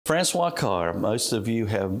Francois Carr, most of you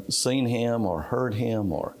have seen him or heard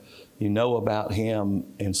him or you know about him,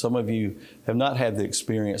 and some of you have not had the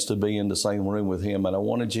experience to be in the same room with him, and I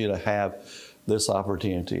wanted you to have this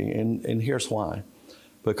opportunity, and here's why.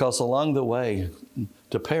 Because along the way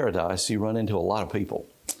to paradise, you run into a lot of people.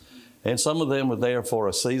 And some of them are there for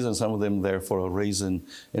a season, some of them are there for a reason,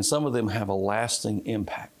 and some of them have a lasting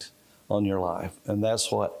impact on your life. And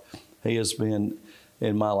that's what he has been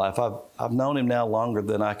in my life. I've known him now longer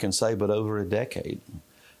than I can say, but over a decade.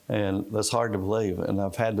 And that's hard to believe. And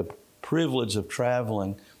I've had the privilege of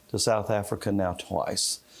traveling to South Africa now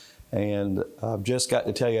twice. And I've just got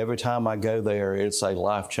to tell you, every time I go there, it's a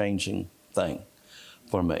life-changing thing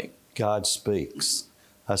for me. God speaks.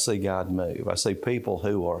 I see God move. I see people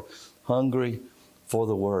who are hungry for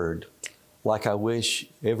the Word, like I wish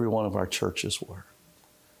every one of our churches were,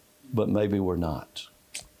 but maybe we're not.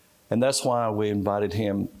 And that's why we invited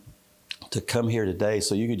him to come here today,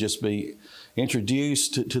 so you could just be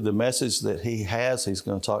introduced to the message that he has. He's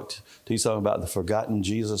going to talk to you something about the forgotten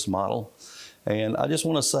Jesus model. And I just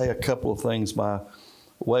want to say a couple of things by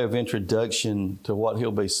way of introduction to what he'll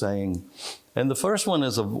be saying. And the first one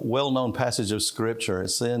is a well-known passage of Scripture.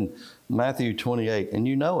 It's in Matthew 28, and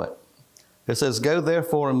you know it. It says, "Go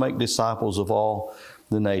therefore and make disciples of all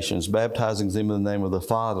the nations, baptizing them in the name of the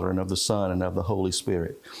Father and of the Son and of the Holy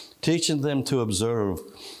Spirit, teaching them to observe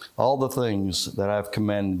all the things that I've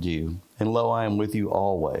commanded you. And lo, I am with you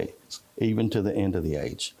always, even to the end of the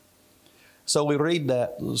age." So we read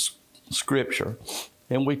that Scripture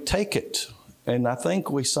and we take it, and I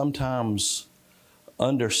think we sometimes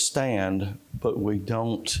understand, but we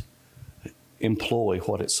don't employ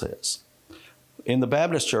what it says. In the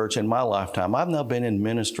Baptist church in my lifetime, I've now been in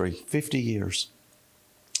ministry 50 years.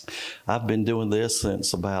 I've been doing this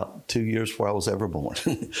since about 2 years before I was ever born.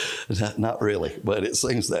 Not really, but it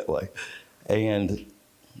seems that way. And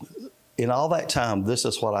in all that time, this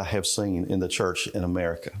is what I have seen in the church in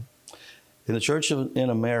America. In the church in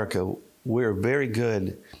America, we're very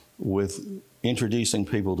good with introducing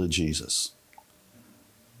people to Jesus.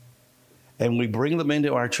 And we bring them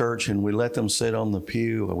into our church and we let them sit on the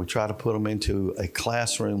pew, and we try to put them into a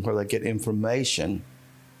classroom where they get information,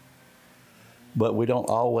 but we don't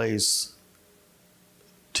always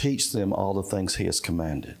teach them all the things he has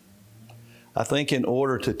commanded. I think in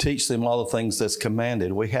order to teach them all the things that's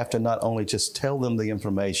commanded, we have to not only just tell them the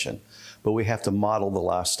information, but we have to model the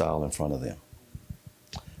lifestyle in front of them.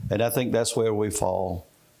 And I think that's where we fall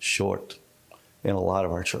short in a lot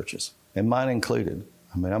of our churches, and mine included.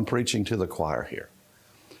 I mean, I'm preaching to the choir here.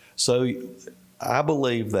 So I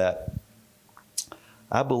believe that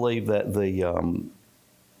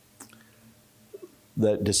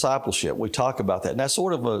that discipleship, we talk about that. And that's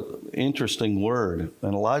sort of an interesting word.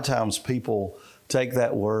 And a lot of times people take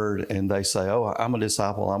that word and they say, "Oh, I'm a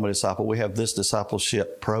disciple, I'm a disciple. We have this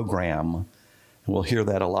discipleship program." And we'll hear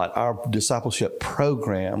that a lot. Our discipleship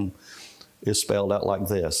program is spelled out like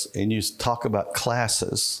this. And you talk about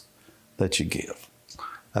classes that you give.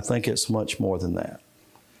 I think it's much more than that.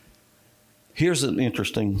 Here's an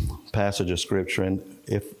interesting passage of Scripture, and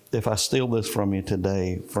if I steal this from you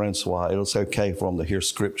today, Francois, it's okay for them to hear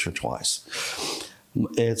Scripture twice.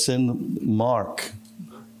 It's in Mark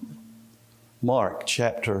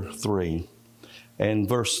chapter 3, and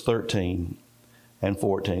verse 13 and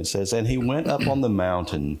 14 says, "And he went up on the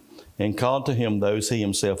mountain and called to him those he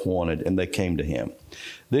himself wanted, and they came to him.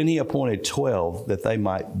 Then he appointed 12 that they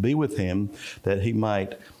might be with him, that he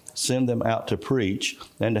might send them out to preach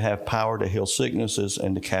and to have power to heal sicknesses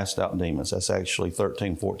and to cast out demons." That's actually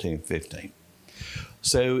 13, 14, and 15.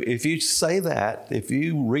 So if you say that, if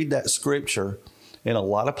you read that Scripture in a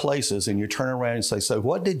lot of places and you turn around and say, "So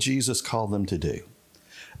what did Jesus call them to do?"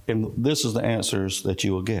 And this is the answers that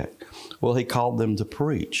you will get. Well, he called them to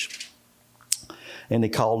preach. And he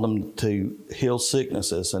called them to heal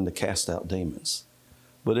sicknesses and to cast out demons.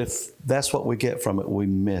 But if that's what we get from it, we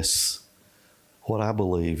miss what I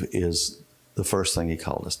believe is the first thing he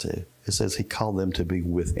called us to. It says he called them to be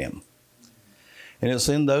with him. And it's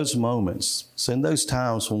in those moments, it's in those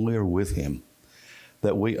times when we are with him,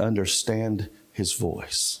 that we understand his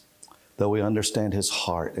voice, that we understand his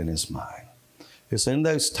heart and his mind. It's in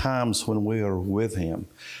those times when we are with him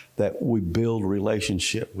that we build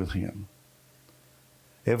relationship with him.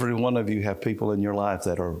 Every one of you have people in your life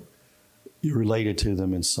that are you're related to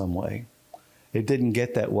them in some way. It didn't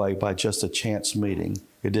get that way by just a chance meeting.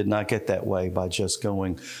 It did not get that way by just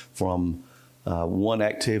going from one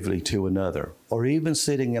activity to another, or even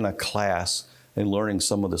sitting in a class and learning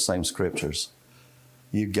some of the same scriptures.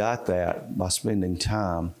 You got that by spending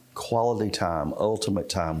time, quality time, ultimate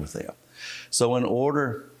time with them. So in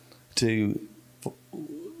order to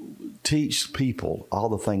teach people all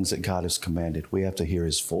the things that God has commanded, we have to hear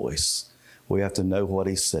His voice. We have to know what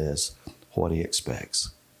He says, what He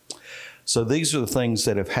expects. So these are the things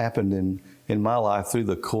that have happened in my life through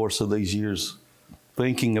the course of these years,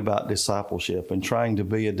 thinking about discipleship and trying to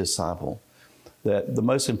be a disciple, that the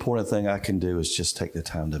most important thing I can do is just take the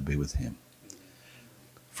time to be with Him.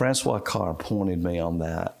 Francois Carr pointed me on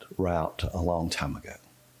that route a long time ago,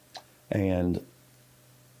 and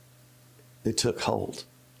it took hold.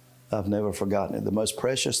 I've never forgotten it. The most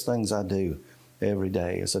precious things I do every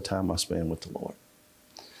day is the time I spend with the Lord.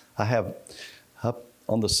 I have, up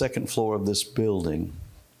on the second floor of this building,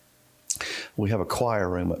 we have a choir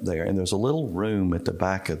room up there, and there's a little room at the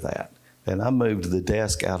back of that. And I moved the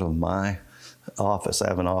desk out of my office. I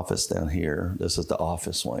have an office down here. This is the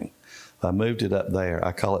office wing. I moved it up there.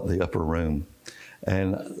 I call it the upper room.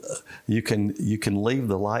 And you can leave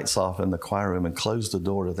the lights off in the choir room and close the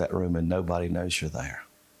door to that room, and nobody knows you're there.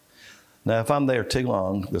 Now, if I'm there too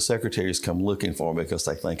long, the secretaries come looking for me because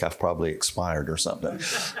they think I've probably expired or something.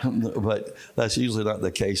 But that's usually not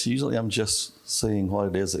the case. Usually I'm just seeing what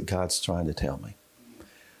it is that God's trying to tell me.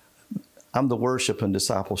 I'm the worship and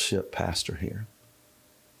discipleship pastor here.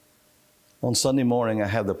 On Sunday morning, I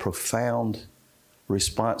have the profound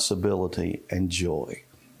responsibility and joy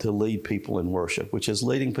to lead people in worship, which is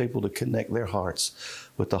leading people to connect their hearts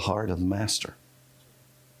with the heart of the Master.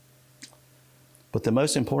 But the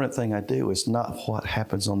most important thing I do is not what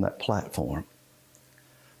happens on that platform.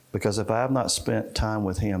 Because if I have not spent time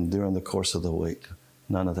with Him during the course of the week,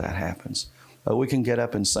 none of that happens. We can get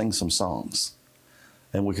up and sing some songs,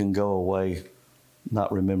 and we can go away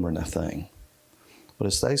not remembering a thing. But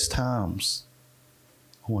it's those times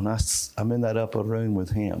when I'm in that upper room with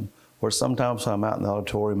Him, or sometimes I'm out in the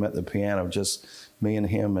auditorium at the piano, just me and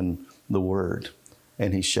Him and the Word,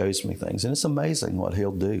 and He shows me things. And it's amazing what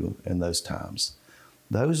He'll do in those times.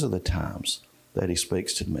 Those are the times that He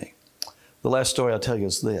speaks to me. The last story I'll tell you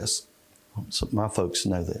is this. So my folks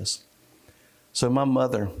know this. So my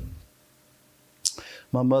mother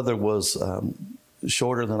was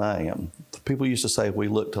shorter than I am. People used to say we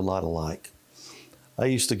looked a lot alike. I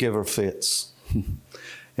used to give her fits in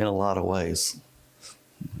a lot of ways.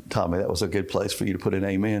 Tommy, that was a good place for you to put an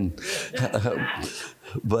amen.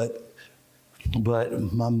 But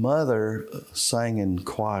my mother sang in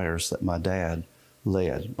choirs that my dad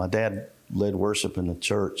led. My dad led worship in the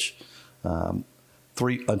church until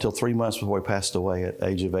 3 months before he passed away at the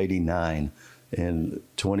age of 89 in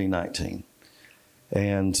 2019.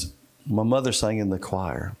 And my mother sang in the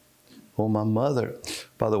choir. Well, my mother,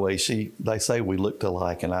 by the way, they say we looked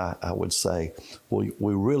alike, and I would say, well,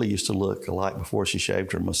 we really used to look alike before she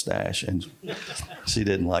shaved her mustache, and she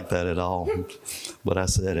didn't like that at all, but I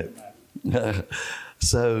said it.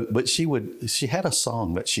 But she had a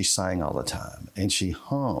song that she sang all the time, and she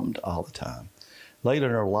hummed all the time. Later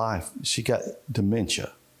in her life, she got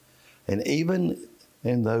dementia. And even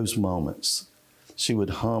in those moments, she would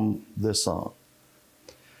hum this song.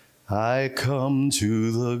 I come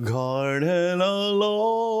to the garden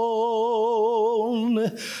alone,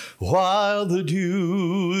 while the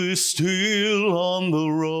dew is still on the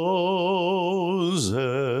roses,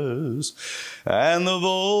 and the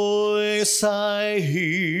voice I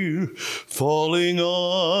hear falling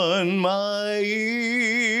on my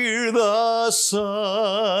ear, the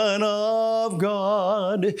Son of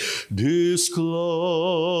God discloses,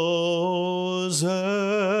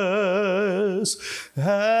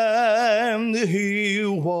 and He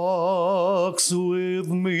walks with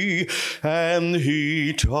me, and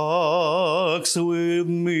He talks with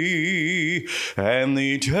me, and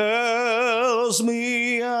He tells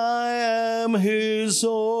me I am His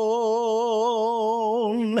own,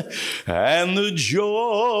 and the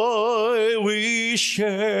joy we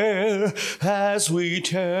share as we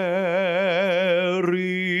tarry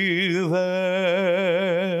there,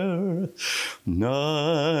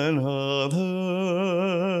 none other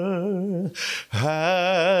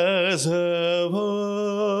has ever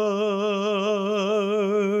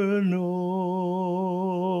known.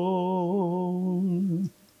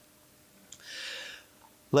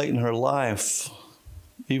 Late in her life,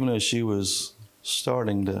 even as she was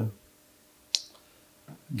starting to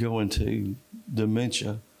go into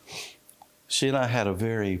dementia, she and I had a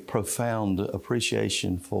very profound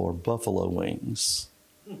appreciation for buffalo wings.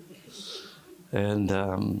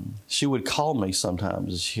 And she would call me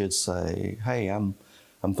sometimes. She'd say, hey, I'm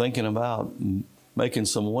thinking about making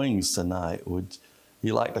some wings tonight. Would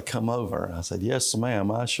you like to come over? And I said, yes, ma'am,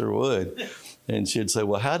 I sure would. And she'd say,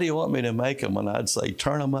 well, how do you want me to make them? And I'd say,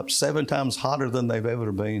 turn them up 7 times hotter than they've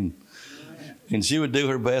ever been. And she would do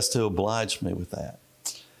her best to oblige me with that.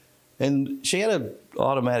 And she had an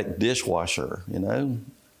automatic dishwasher, you know.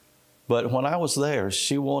 But when I was there,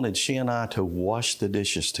 she and I to wash the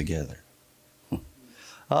dishes together. I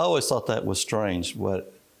always thought that was strange,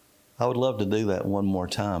 but I would love to do that one more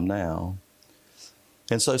time now.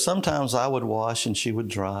 And so sometimes I would wash and she would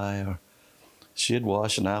dry, or she'd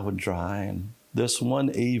wash and I would dry. And this one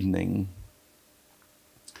evening,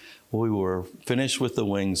 we were finished with the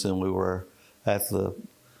wings and we were at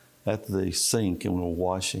the sink and we were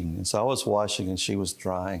washing. And so I was washing and she was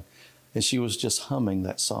drying. And she was just humming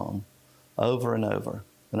that song over and over.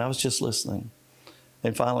 And I was just listening.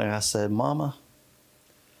 And finally I said, "Mama,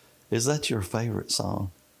 is that your favorite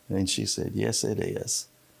song?" And she said, "Yes, it is."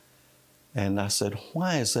 And I said,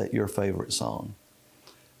 "Why is that your favorite song?"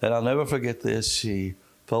 And I'll never forget this. She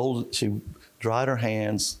dried her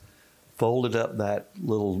hands, folded up that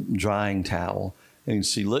little drying towel, and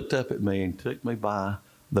she looked up at me and took me by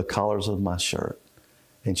the collars of my shirt.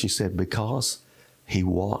 And she said, "Because he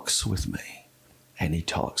walks with me and he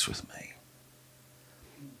talks with me."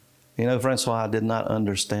 You know, Francois, I did not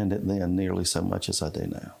understand it then nearly so much as I do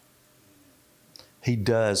now. He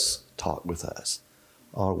does talk with us.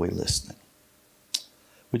 Are we listening?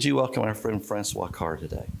 Would you welcome our friend Francois Carr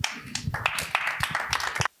today?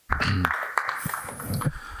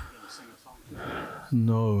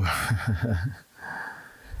 No.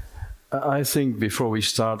 I think before we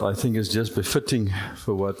start, I think it's just befitting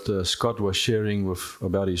for what Scott was sharing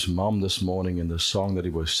about his mom this morning and the song that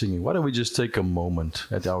he was singing. Why don't we just take a moment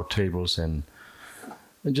at our tables and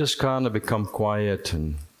just kind of become quiet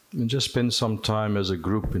and just spend some time as a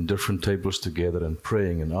group in different tables together and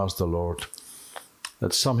praying and ask the Lord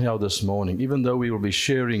that somehow this morning, even though we will be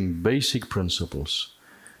sharing basic principles,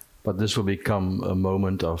 but this will become a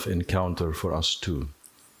moment of encounter for us too.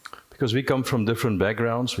 Because we come from different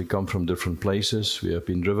backgrounds, we come from different places. We have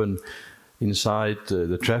been driven inside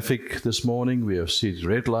the traffic this morning. We have seen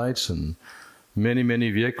red lights and many, many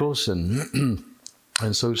vehicles. And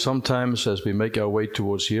so sometimes as we make our way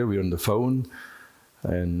towards here, we're on the phone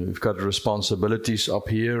and we've got responsibilities up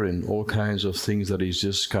here and all kinds of things that is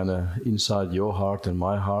just kind of inside your heart and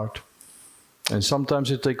my heart. And sometimes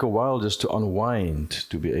it takes a while just to unwind,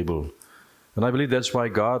 to be able. And I believe that's why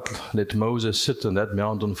God let Moses sit on that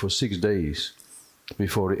mountain for 6 days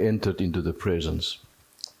before he entered into the presence.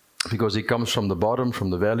 Because he comes from the bottom, from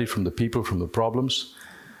the valley, from the people, from the problems.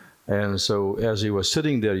 And so as he was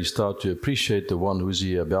sitting there, he started to appreciate the one who's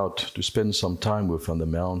he about to spend some time with on the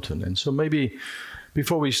mountain. And so maybe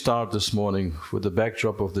before we start this morning with the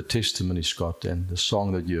backdrop of the testimony, Scott, and the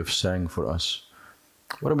song that you have sang for us,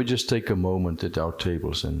 why don't we just take a moment at our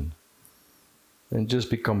tables and just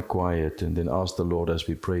become quiet and then ask the Lord as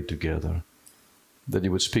we pray together that he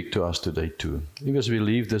would speak to us today too. Even as we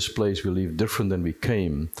leave this place, we leave different than we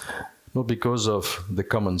came, not because of the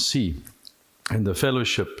come and see and the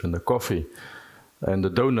fellowship and the coffee and the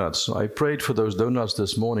donuts. I prayed for those donuts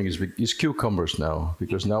this morning. It's cucumbers now,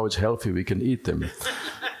 because now it's healthy, we can eat them.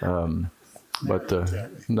 But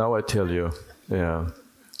now I tell you, yeah.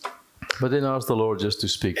 But then ask the Lord just to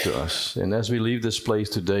speak to us. And as we leave this place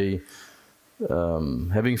today,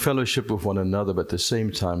 having fellowship with one another, but at the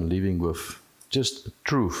same time leaving with just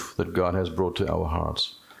truth that God has brought to our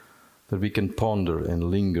hearts, that we can ponder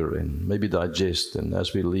and linger and maybe digest, and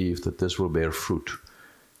as we leave, that this will bear fruit.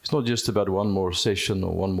 It's not just about one more session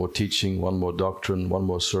or one more teaching, one more doctrine, one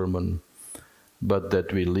more sermon, but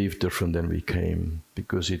that we leave different than we came,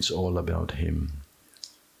 because it's all about him.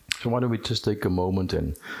 So why don't we just take a moment,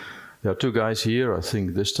 and there are two guys here. I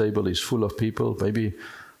think this table is full of people. Maybe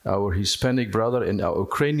our Hispanic brother and our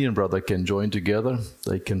Ukrainian brother can join together.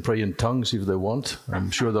 They can pray in tongues if they want. I'm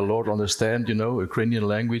sure the Lord understands, Ukrainian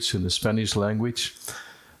language and the Spanish language.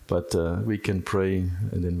 But we can pray,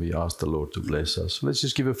 and then we ask the Lord to bless us. Let's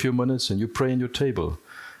just give a few minutes, and you pray in your table.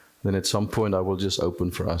 Then at some point, I will just open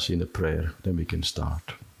for us in a prayer. Then we can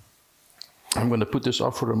start. I'm going to put this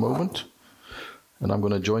off for a moment, and I'm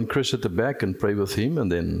going to join Chris at the back and pray with him,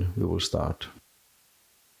 and then we will start.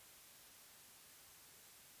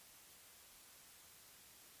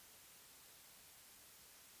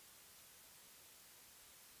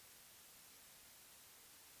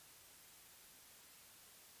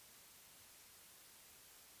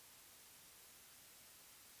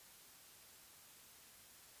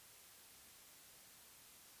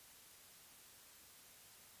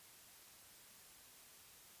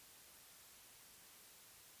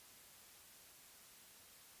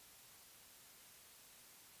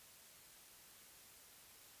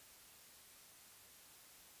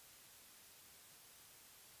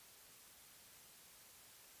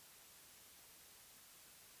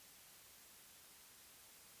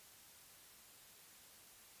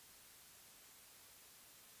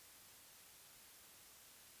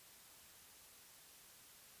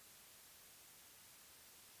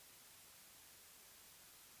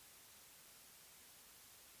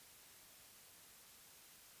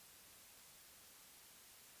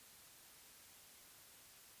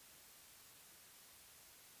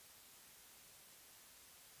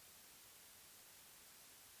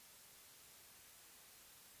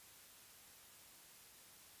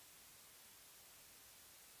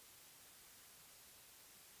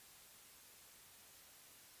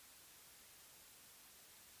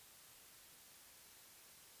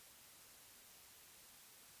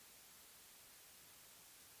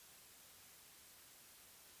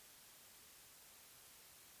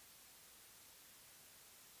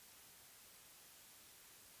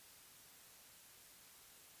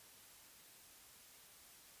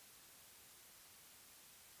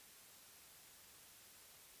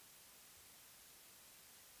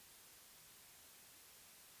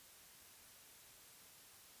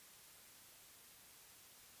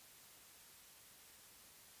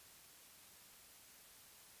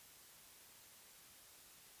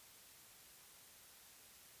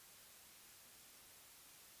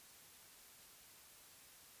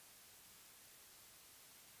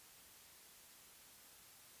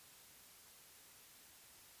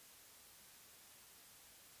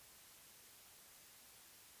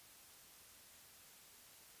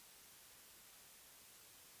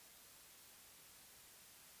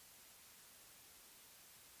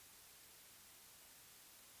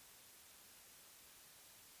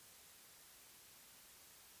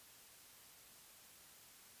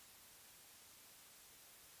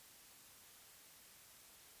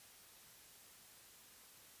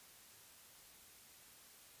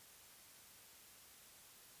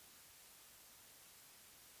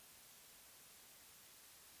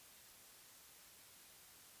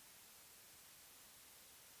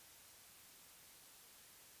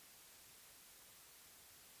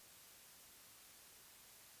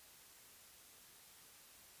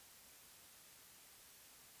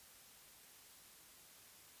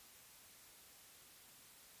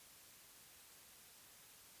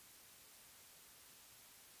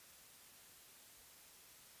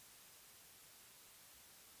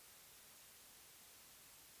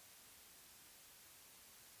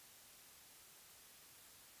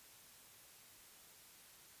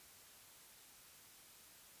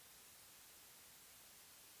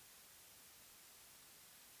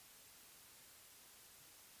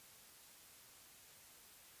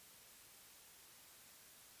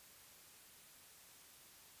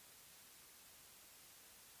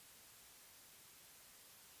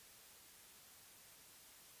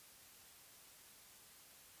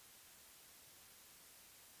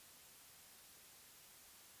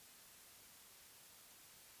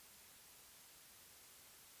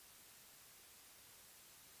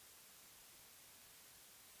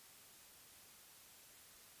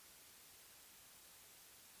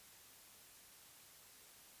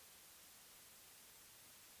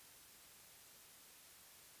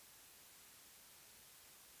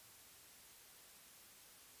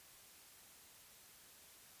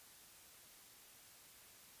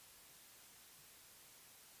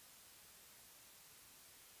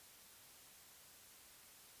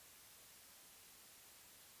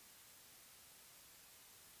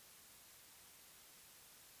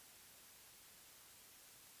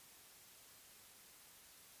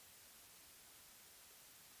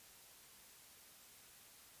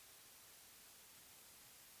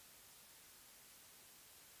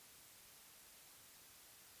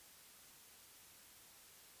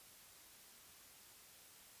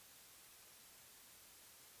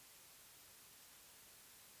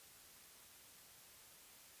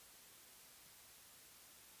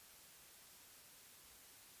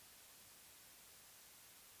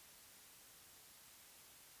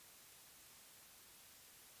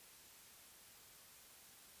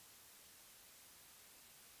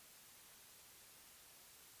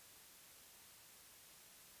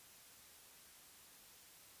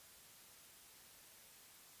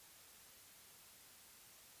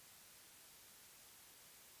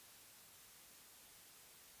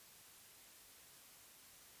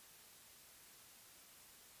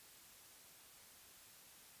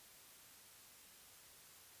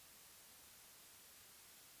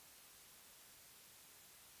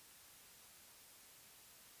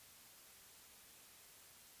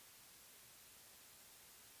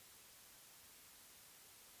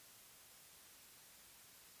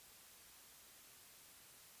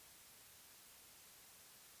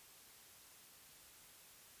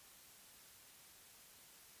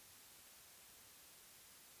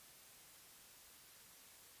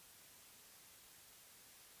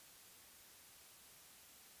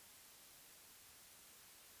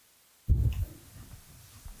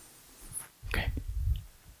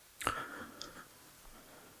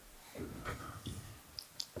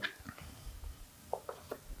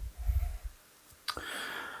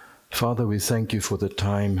 Father, we thank you for the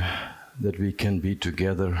time that we can be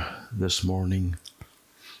together this morning.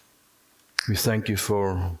 We thank you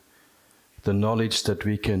for the knowledge that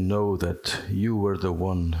we can know that you were the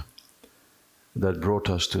one that brought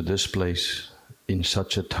us to this place in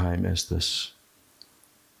such a time as this.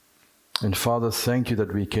 And Father, thank you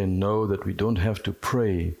that we can know that we don't have to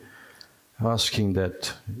pray asking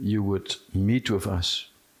that you would meet with us,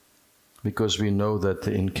 because we know that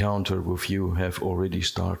the encounter with you have already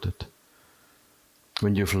started.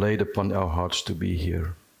 When you've laid upon our hearts to be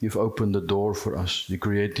here, you've opened the door for us. You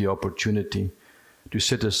create the opportunity to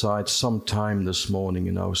set aside some time this morning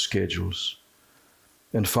in our schedules.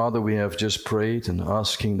 And Father, we have just prayed and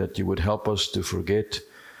asking that you would help us to forget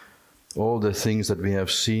all the things that we have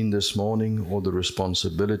seen this morning, all the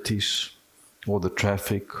responsibilities, all the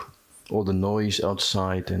traffic, all the noise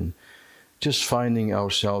outside, and just finding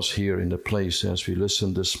ourselves here in the place as we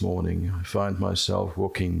listen this morning. I find myself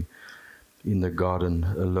walking in the garden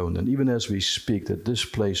alone. And even as we speak, that this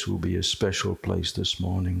place will be a special place this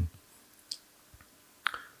morning.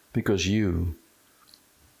 Because you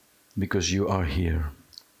are here.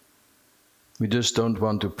 We just don't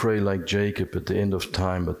want to pray like Jacob at the end of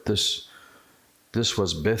time, but this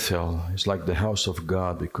was Bethel. It's like the house of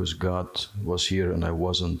God, because God was here and I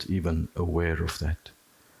wasn't even aware of that.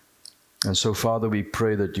 And so, Father, we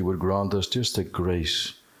pray that you would grant us just a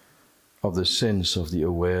grace of the sense of the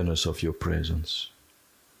awareness of your presence.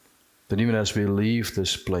 That even as we leave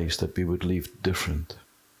this place, that we would leave different.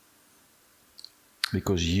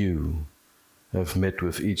 Because you have met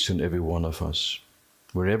with each and every one of us.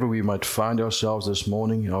 Wherever we might find ourselves this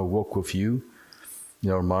morning, our walk with you,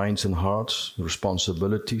 in our minds and hearts,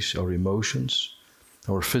 responsibilities, our emotions,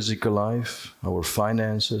 our physical life, our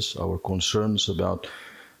finances, our concerns about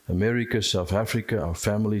America, South Africa, our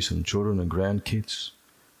families and children and grandkids,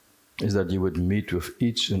 is that you would meet with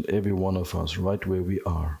each and every one of us right where we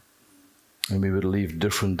are. And we would leave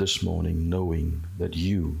different this morning, knowing that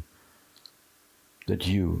you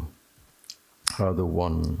are the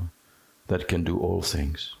one that can do all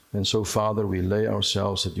things. And so, Father, we lay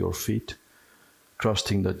ourselves at your feet,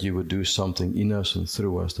 trusting that you would do something in us and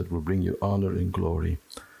through us that will bring you honor and glory.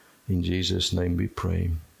 In Jesus' name we pray.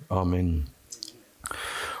 Amen.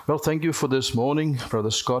 Well, thank you for this morning, Brother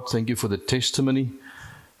Scott. Thank you for the testimony.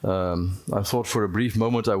 I thought for a brief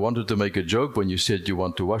moment I wanted to make a joke when you said you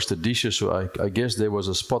want to wash the dishes. So I guess there was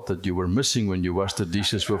a spot that you were missing when you washed the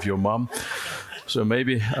dishes with your mom. So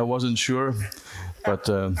maybe I wasn't sure, but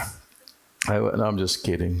I'm just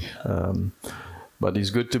kidding. But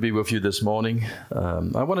it's good to be with you this morning.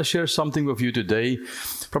 I want to share something with you today.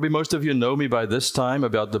 Probably most of you know me by this time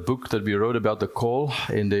about the book that we wrote about the call,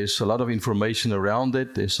 and there's a lot of information around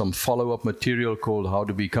it. There's some follow-up material called How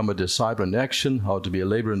to Become a Disciple in Action, How to Be a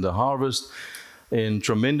Laborer in the Harvest, and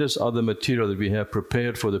tremendous other material that we have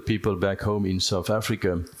prepared for the people back home in South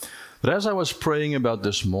Africa. But as I was praying about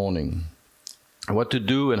this morning, what to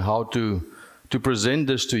do and how to present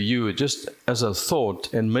this to you, just as a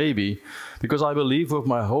thought, and maybe because I believe with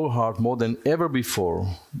my whole heart more than ever before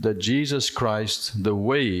that Jesus Christ, the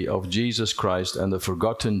way of Jesus Christ and the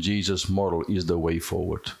forgotten Jesus model is the way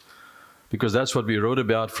forward. Because that's what we wrote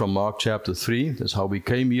about from Mark chapter 3. That's how we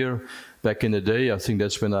came here back in the day. I think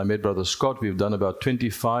that's when I met Brother Scott. We've done about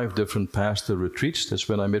 25 different pastor retreats. That's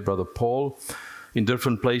when I met Brother Paul in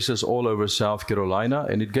different places all over South Carolina.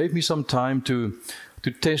 And it gave me some time to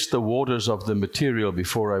test the waters of the material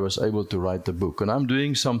before I was able to write the book. And I'm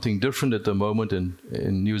doing something different at the moment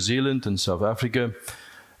in New Zealand and South Africa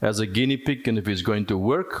as a guinea pig, and if it's going to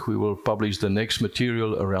work, we will publish the next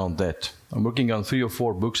material around that. I'm working on 3 or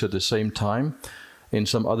 4 books at the same time, and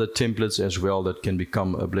some other templates as well that can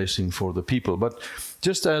become a blessing for the people. But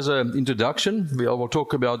just as an introduction, we will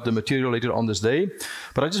talk about the material later on this day,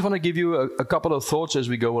 but I just want to give you a couple of thoughts as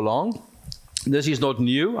we go along. This is not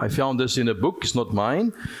new. I found this in a book. It's not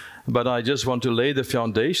mine. But I just want to lay the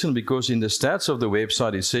foundation, because in the stats of the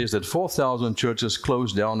website it says that 4,000 churches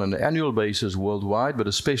close down on an annual basis worldwide, but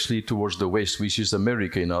especially towards the West, which is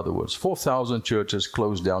America in other words. 4,000 churches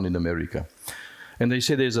close down in America. And they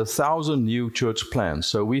say there's 1,000 new church plants.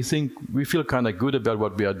 So we feel kind of good about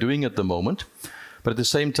what we are doing at the moment. But at the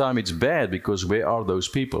same time it's bad, because where are those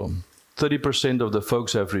people? 30% of the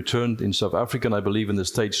folks have returned in South Africa, and I believe in the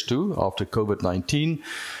States too, after COVID-19.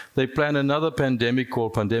 They plan another pandemic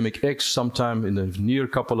called Pandemic X sometime in the near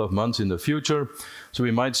couple of months in the future. So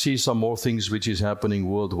we might see some more things which is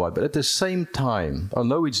happening worldwide. But at the same time,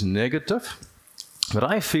 although it's negative, but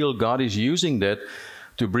I feel God is using that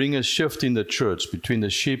to bring a shift in the church between the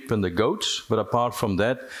sheep and the goats. But apart from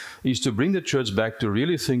that, is to bring the church back to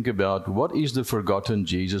really think about what is the forgotten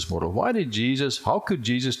Jesus model. How could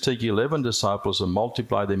Jesus take 11 disciples and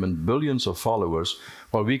multiply them in billions of followers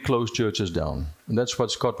while we close churches down? And that's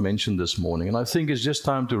what Scott mentioned this morning. And I think it's just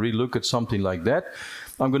time to relook at something like that.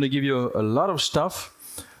 I'm going to give you a lot of stuff.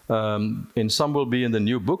 And some will be in the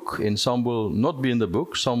new book, and some will not be in the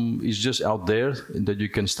book. Some is just out there that you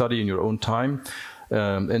can study in your own time.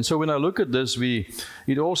 And so when I look at this,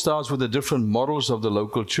 it all starts with the different models of the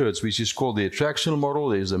local church, which is called the attractional model.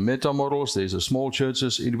 There's the meta models, there's the small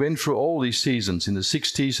churches. It went through all these seasons in the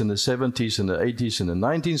 60s and the 70s and the 80s and the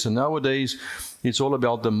 90s. And nowadays, it's all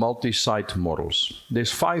about the multi-site models.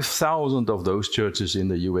 There's 5,000 of those churches in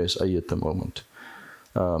the USA at the moment.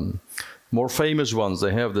 More famous ones,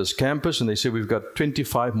 they have this campus, and they say we've got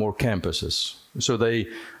 25 more campuses. So they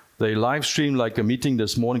live stream like a meeting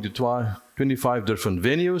this morning to 25 different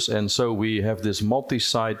venues, and so we have this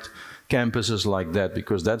multi-site campuses like that,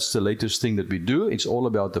 because that's the latest thing that we do. It's all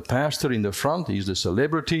about the pastor in the front. He's the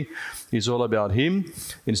celebrity. It's all about him.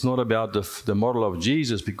 It's not about the model of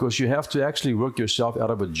Jesus, because you have to actually work yourself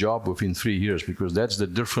out of a job within 3 years, because that's the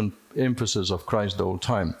different emphasis of Christ the whole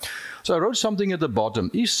time. So I wrote something at the bottom.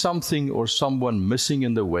 Is something or someone missing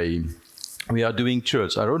in the way we are doing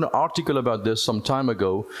church? I wrote an article about this some time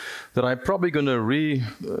ago that I'm probably going to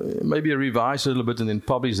maybe revise a little bit and then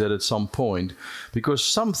publish that at some point, because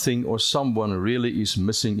something or someone really is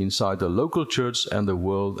missing inside the local church and the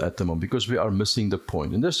world at the moment, because we are missing the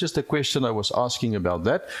point. And that's just a question I was asking about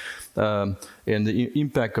that and the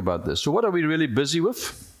impact about this. So what are we really busy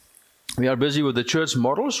with? We are busy with the church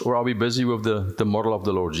models, or are we busy with the model of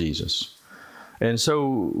the Lord Jesus? And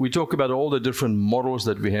so we talk about all the different models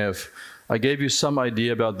that we have. I gave you some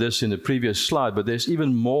idea about this in the previous slide, but there's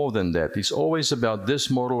even more than that. It's always about this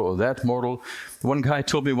model or that model. One guy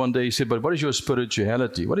told me one day, he said, but what is your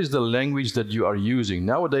spirituality? What is the language that you are using?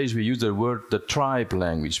 Nowadays we use the tribe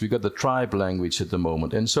language. We got the tribe language at the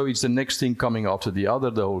moment. And so it's the next thing coming after the other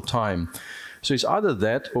the whole time. So it's either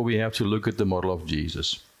that, or we have to look at the model of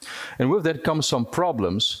Jesus. And with that comes some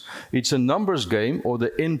problems. It's a numbers game, or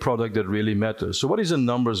the end product that really matters. So what is a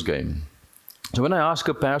numbers game? So when I asked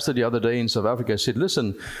a pastor the other day in South Africa, I said,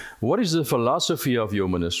 listen, what is the philosophy of your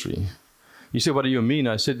ministry? He said, what do you mean?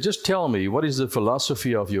 I said, just tell me, what is the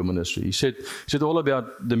philosophy of your ministry? He said all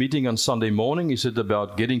about the meeting on Sunday morning. He said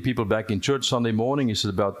about getting people back in church Sunday morning. He said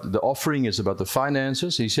about the offering. It's about the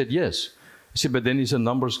finances. He said, yes. He said, but then it's a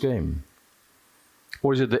numbers game.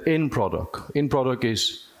 Or is it the end product? End product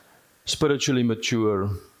is spiritually mature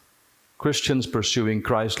Christians pursuing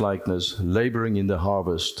Christ-likeness, laboring in the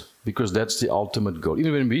harvest, because that's the ultimate goal.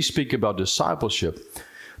 Even when we speak about discipleship,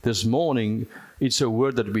 this morning, it's a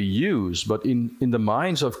word that we use, but in the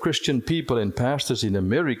minds of Christian people and pastors in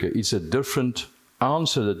America, it's a different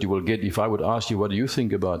answer that you will get if I would ask you, what do you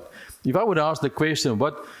think about? If I would ask the question,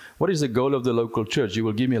 what is the goal of the local church? You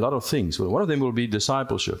will give me a lot of things. Well, one of them will be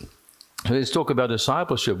discipleship. So let's talk about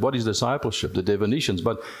discipleship. What is discipleship? The definitions.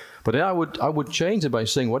 But then I would change it by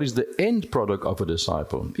saying, what is the end product of a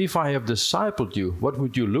disciple? If I have discipled you, what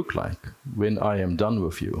would you look like when I am done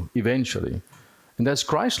with you, eventually? And that's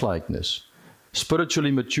Christ-likeness.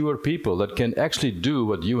 Spiritually mature people that can actually do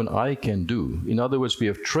what you and I can do. In other words, we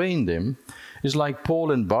have trained them. It's like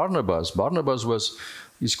Paul and Barnabas. Barnabas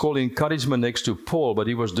is called encouragement next to Paul, but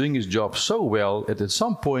he was doing his job so well that at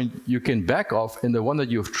some point you can back off, and the one that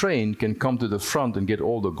you've trained can come to the front and get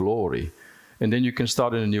all the glory. And then you can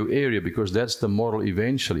start in a new area, because that's the model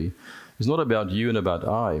eventually. It's not about you and about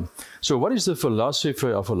I. So what is the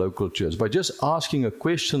philosophy of a local church? By just asking a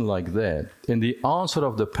question like that, and the answer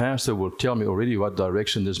of the pastor will tell me already what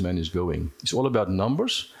direction this man is going. It's all about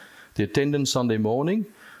numbers, the attendance Sunday morning,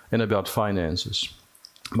 and about finances.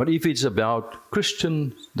 But if it's about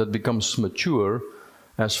Christian that becomes mature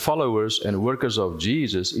as followers and workers of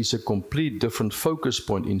Jesus, it's a complete different focus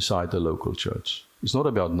point inside the local church. It's not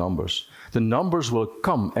about numbers. The numbers will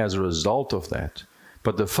come as a result of that,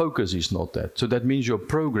 but the focus is not that. So that means your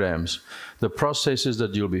programs, the processes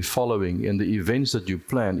that you'll be following, and the events that you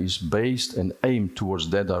plan is based and aimed towards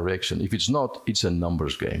that direction. If it's not, it's a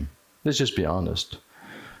numbers game. Let's just be honest.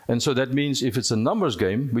 And so that means if it's a numbers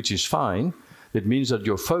game, which is fine, it means that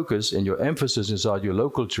your focus and your emphasis inside your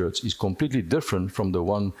local church is completely different from the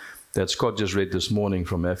one that Scott just read this morning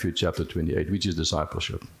from Matthew chapter 28, which is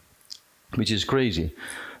discipleship, which is crazy.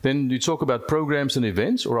 Then you talk about programs and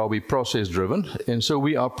events, or are we process-driven? And so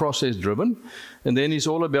we are process-driven. And then it's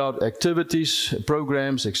all about activities,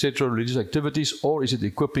 programs, etc., religious activities, or is it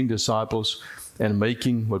equipping disciples and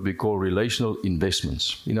making what we call relational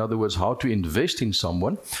investments. In other words, how to invest in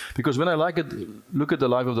someone. Because when I look at the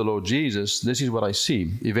life of the Lord Jesus, this is what I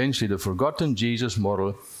see. Eventually, the forgotten Jesus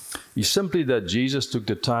model is simply that Jesus took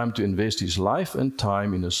the time to invest his life and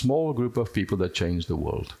time in a small group of people that changed the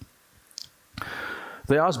world.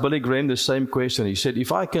 They asked Billy Graham the same question. He said,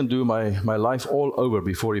 if I can do my life all over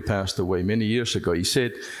before he passed away many years ago, he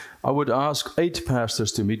said, I would ask 8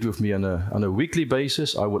 pastors to meet with me on a weekly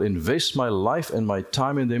basis. I will invest my life and my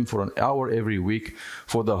time in them for an hour every week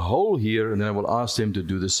for the whole year, and then I will ask them to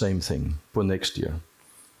do the same thing for next year.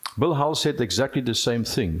 Bill Hull said exactly the same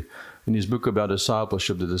thing in his book about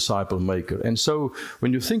discipleship, The Disciple Maker. And so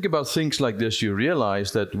when you think about things like this, you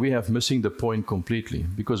realize that we have missing the point completely.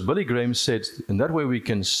 Because Billy Graham said, in that way we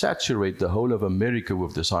can saturate the whole of America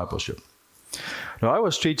with discipleship. Now, I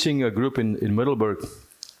was teaching a group in Middelburg,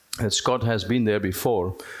 that Scott has been there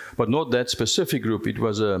before, but not that specific group.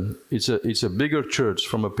 It's a bigger church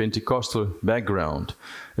from a Pentecostal background.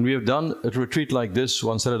 And we have done a retreat like this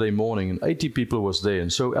one Saturday morning, and 80 people was there.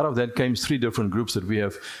 And so out of that came 3 different groups that we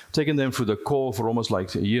have taken them through the call for almost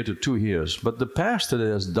like a year to 2 years. But the pastor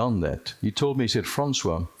that has done that, he told me, he said,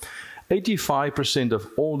 Francois, 85%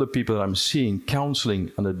 of all the people that I'm seeing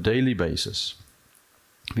counseling on a daily basis,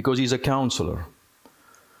 because he's a counselor.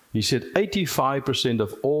 He said 85%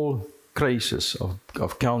 of all cases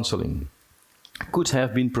of counseling could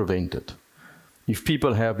have been prevented if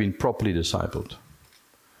people have been properly discipled.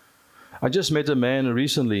 I just met a man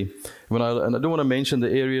recently, and I don't want to mention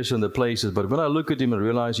the areas and the places, but when I look at him and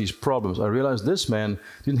realize his problems, I realize this man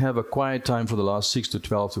didn't have a quiet time for the last 6 to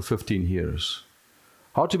 12 to 15 years.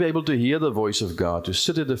 How to be able to hear the voice of God, to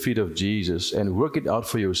sit at the feet of Jesus and work it out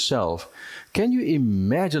for yourself. Can you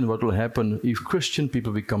imagine what will happen if Christian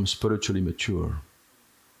people become spiritually mature?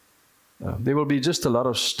 There will be just a lot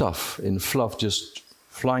of stuff and fluff just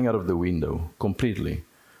flying out of the window completely.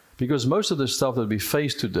 Because most of the stuff that we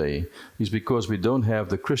face today is because we don't have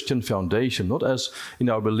the Christian foundation, not as in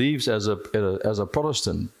our beliefs as a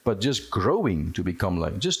Protestant, but just growing to become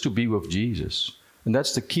like, just to be with Jesus. And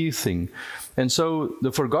that's the key thing. And so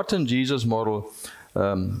the forgotten Jesus model,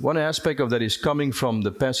 one aspect of that is coming from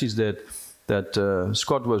the passage that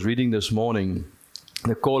Scott was reading this morning,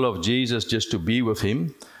 the call of Jesus just to be with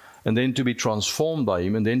him, and then to be transformed by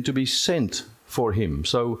him, and then to be sent for him.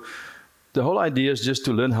 So the whole idea is just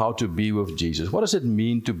to learn how to be with Jesus. What does it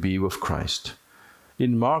mean to be with Christ?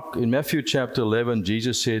 In Matthew chapter 11,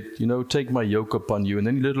 Jesus said, take my yoke upon you. And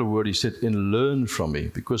then in a little word, he said, and learn from me,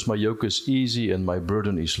 because my yoke is easy and my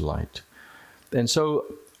burden is light. And so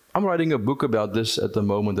I'm writing a book about this at the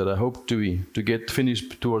moment that I hope to get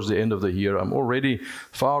finished towards the end of the year. I'm already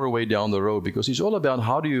far away down the road, because it's all about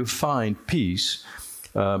how do you find peace.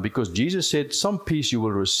 Because Jesus said, some peace you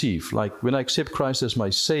will receive. Like when I accept Christ as my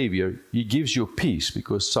Savior, he gives you peace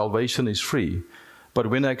because salvation is free. But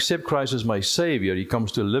when I accept Christ as my Savior, he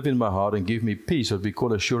comes to live in my heart and give me peace, what we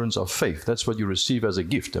call assurance of faith. That's what you receive as a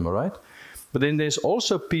gift, am I right? But then there's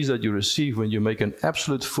also peace that you receive when you make an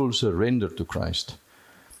absolute full surrender to Christ.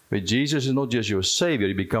 Where Jesus is not just your Savior,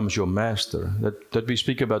 he becomes your master. That we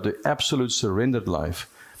speak about the absolute surrendered life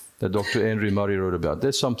that Dr. Andrew Murray wrote about.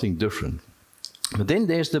 That's something different. But then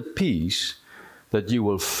there's the peace that you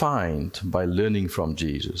will find by learning from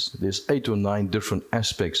Jesus. There's 8 or 9 different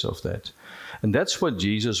aspects of that. And that's what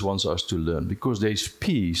Jesus wants us to learn, because there's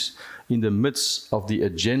peace in the midst of the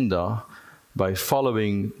agenda by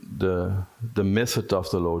following the method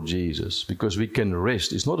of the Lord Jesus, because we can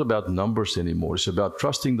rest. It's not about numbers anymore. It's about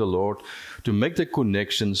trusting the Lord to make the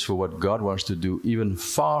connections for what God wants to do, even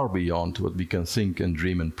far beyond what we can think and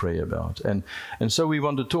dream and pray about. And so we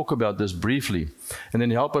want to talk about this briefly, and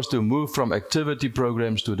then help us to move from activity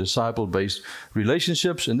programs to disciple-based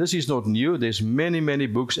relationships. And this is not new. There's many, many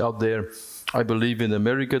books out there. I believe in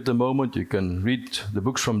America at the moment, you can read the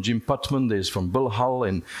books from Jim Putman, there's from Bill Hull,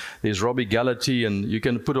 and there's Robbie Gallaty, and you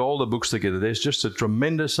can put all the books together. There's just a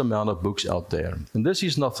tremendous amount of books out there. And this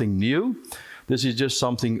is nothing new. This is just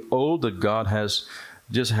something old that God has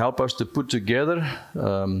just helped us to put together.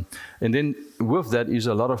 And then with that is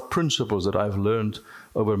a lot of principles that I've learned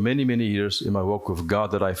over many, many years in my walk with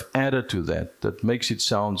God that I've added to that makes it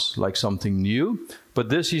sound like something new. But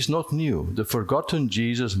this is not new. The forgotten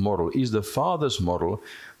Jesus model is the Father's model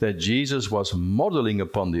that Jesus was modeling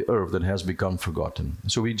upon the earth that has become forgotten.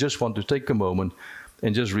 So we just want to take a moment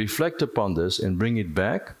and just reflect upon this and bring it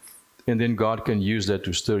back. And then God can use that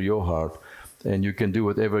to stir your heart. And you can do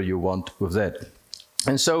whatever you want with that.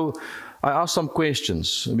 And so I asked some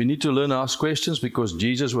questions. We need to learn to ask questions because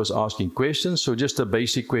Jesus was asking questions. So just a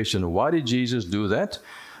basic question. Why did Jesus do that?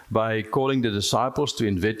 By calling the disciples to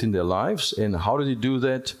invest in their lives. And how did he do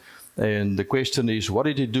that? And the question is, what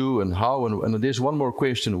did he do and how? And there's one more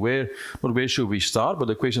question, not where should we start, but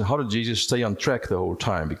the question, how did Jesus stay on track the whole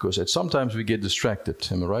time? Because sometimes we get distracted,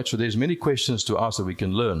 am I right? So there's many questions to ask that we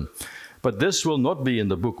can learn. But this will not be in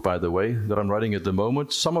the book, by the way, that I'm writing at the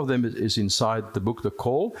moment. Some of them is inside the book, The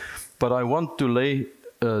Call. But I want to lay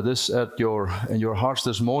this in your hearts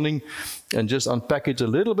this morning and just unpack it a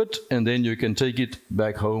little bit, and then you can take it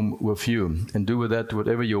back home with you and do with that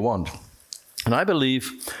whatever you want. And I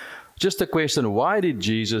believe just the question, why did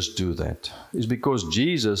Jesus do that? Is because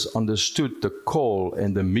Jesus understood the call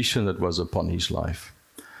and the mission that was upon his life.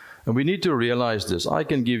 And we need to realize this. I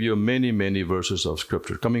can give you many, many verses of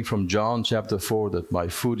Scripture, coming from John chapter 4, that my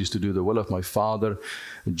food is to do the will of my Father.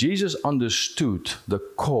 Jesus understood the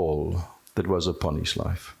call that was upon his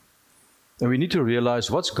life. And we need to realize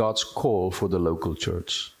what's God's call for the local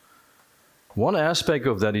church. One aspect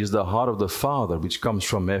of that is the heart of the Father, which comes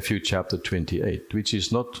from Matthew chapter 28, which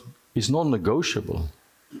is non-negotiable.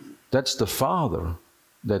 That's the Father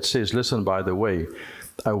that says, listen, by the way,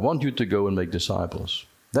 I want you to go and make disciples.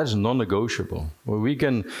 That's non-negotiable. Well, we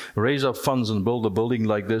can raise up funds and build a building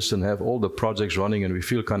like this and have all the projects running and we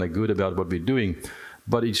feel kind of good about what we're doing,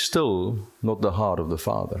 but it's still not the heart of the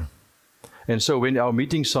Father. And so when our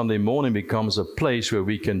meeting Sunday morning becomes a place where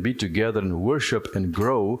we can be together and worship and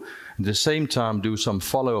grow, at the same time do some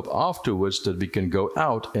follow-up afterwards, that we can go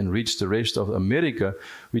out and reach the rest of America,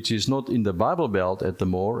 which is not in the Bible Belt at the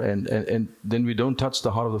more, and then we don't touch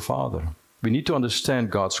the heart of the Father. We need to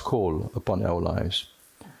understand God's call upon our lives.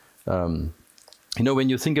 When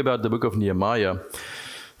you think about the book of Nehemiah,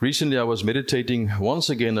 recently I was meditating once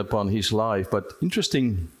again upon his life, but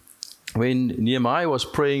interesting, when Nehemiah was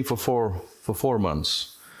praying for 4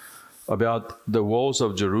 months about the walls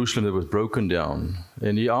of Jerusalem that was broken down,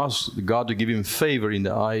 and he asked God to give him favor in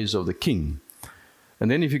the eyes of the king.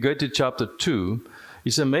 And then if you go to chapter 2,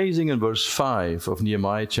 it's amazing in verse 5 of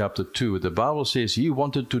Nehemiah chapter 2, the Bible says he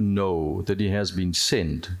wanted to know that he has been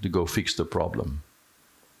sent to go fix the problem.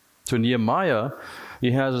 So Nehemiah,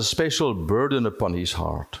 he has a special burden upon his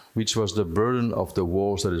heart, which was the burden of the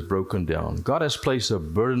walls that is broken down. God has placed a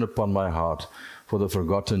burden upon my heart for the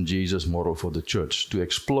forgotten Jesus model for the church, to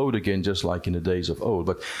explode again just like in the days of old.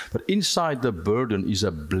 But inside the burden is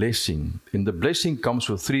a blessing. And the blessing comes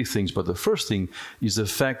with 3 things. But the first thing is the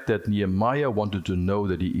fact that Nehemiah wanted to know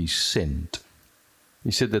that he is sent.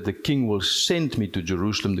 He said that the king will send me to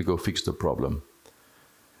Jerusalem to go fix the problem.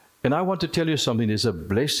 And I want to tell you something. There's a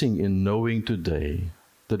blessing in knowing today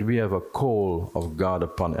that we have a call of God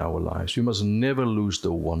upon our lives. We must never lose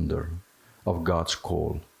the wonder of God's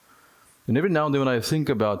call. And every now and then when I think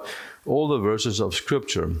about all the verses of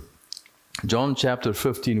Scripture, John chapter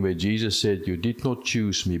 15, where Jesus said, you did not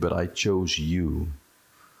choose me, but I chose you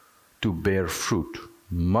to bear fruit,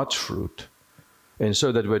 much fruit. And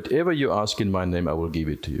so that whatever you ask in my name, I will give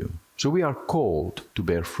it to you. So we are called to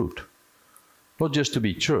bear fruit. Not just to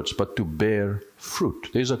be church, but to bear fruit.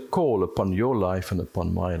 There's a call upon your life and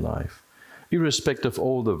upon my life, irrespective of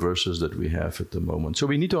all the verses that we have at the moment. So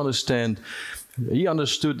we need to understand, he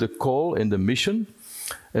understood the call and the mission,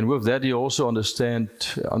 and with that he also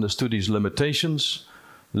understood his limitations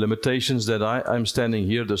that I'm standing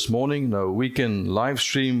here this morning. Now we can live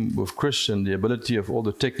stream with Chris and the ability of all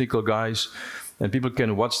the technical guys, and people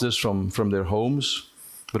can watch this from their homes.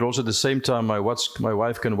 But also at the same time, my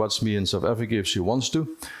wife can watch me in South Africa if she wants to.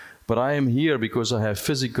 But I am here because I have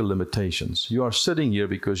physical limitations. You are sitting here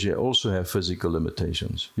because you also have physical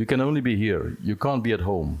limitations. You can only be here. You can't be at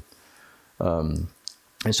home. And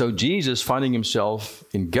so Jesus, finding himself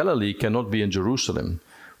in Galilee, cannot be in Jerusalem.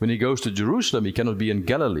 When he goes to Jerusalem, he cannot be in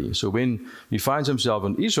Galilee. So when he finds himself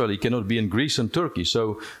in Israel, he cannot be in Greece and Turkey.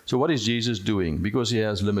 So what is Jesus doing? Because he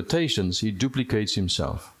has limitations, he duplicates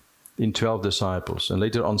himself in 12 disciples, and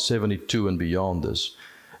later on 72 and beyond this.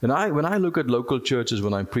 And when I look at local churches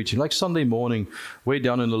when I'm preaching, like Sunday morning, way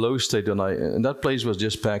down in the Low State, and that place was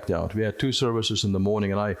just packed out. We had 2 services in the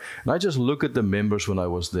morning, and I just look at the members when I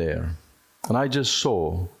was there, and I just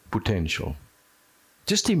saw potential.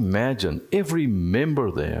 Just imagine, every member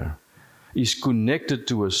there is connected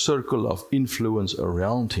to a circle of influence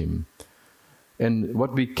around him. And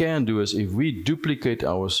what we can do is, if we duplicate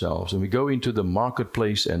ourselves and we go into the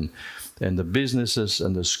marketplace and the businesses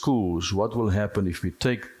and the schools, what will happen if we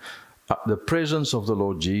take the presence of the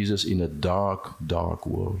Lord Jesus in a dark, dark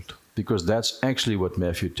world? Because that's actually what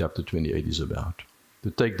Matthew chapter 28 is about. To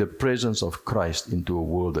take the presence of Christ into a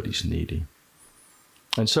world that is needy.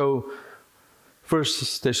 And so 1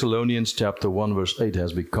 Thessalonians chapter 1 verse 8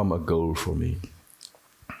 has become a goal for me.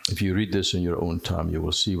 If you read this in your own time, you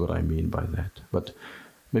will see what I mean by that. But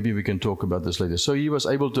Maybe we can talk about this later. So he was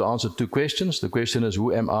able to answer two questions. The question is,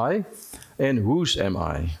 who am I? And whose am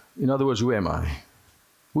I? In other words, who am I?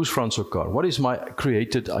 Who's Francois Carr? What is my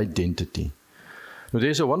created identity? Now,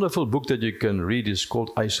 there's a wonderful book that you can read. It's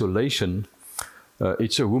called Isolation.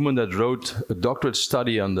 It's a woman that wrote a doctorate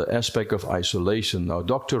study on the aspect of isolation. Now,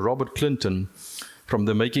 Dr. Robert Clinton, from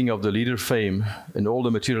the making of the leader fame and all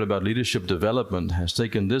the material about leadership development, has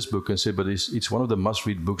taken this book and said, but it's one of the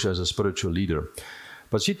must-read books as a spiritual leader.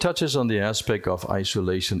 But she touches on the aspect of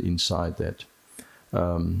isolation inside that.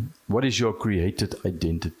 What is your created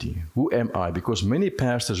identity? Who am I? Because many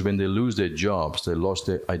pastors, when they lose their jobs, they lost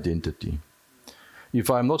their identity. If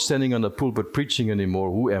I'm not standing on the pulpit preaching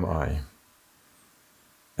anymore, who am I?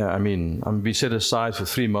 I'm being set aside for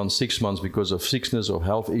 3 months, 6 months because of sickness or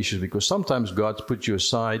health issues, because sometimes God puts you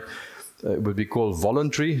aside, what we call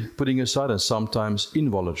voluntary putting aside, and sometimes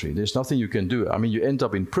involuntary. There's nothing you can do. You end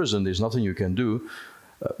up in prison, there's nothing you can do,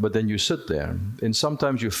 but then you sit there. And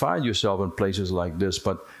sometimes you find yourself in places like this,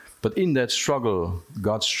 but in that struggle,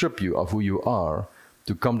 God strips you of who you are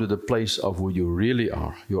to come to the place of who you really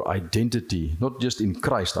are, your identity, not just in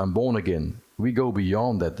Christ, I'm born again. We go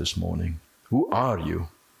beyond that this morning. Who are you?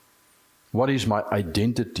 What is my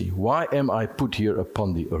identity? Why am I put here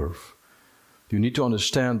upon the earth? You need to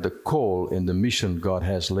understand the call and the mission God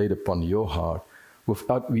has laid upon your heart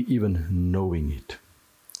without we even knowing it.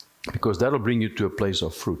 Because that'll bring you to a place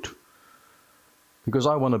of fruit. Because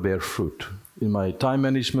I want to bear fruit. In my time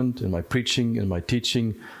management, in my preaching, in my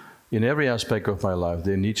teaching, in every aspect of my life,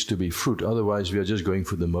 there needs to be fruit. Otherwise, we are just going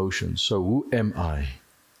through the motions. So who am I?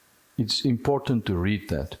 It's important to read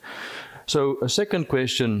that. So a second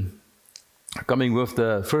question, coming with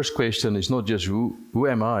the first question, is not just who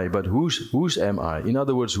am I, but whose am I? In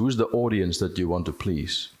other words, who's the audience that you want to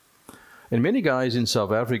please? And many guys in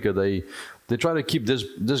South Africa, they try to keep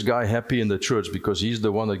this guy happy in the church because he's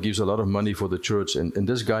the one that gives a lot of money for the church. And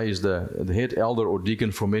this guy is the head elder or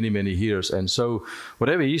deacon for many, many years. And so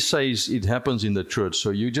whatever he says, it happens in the church.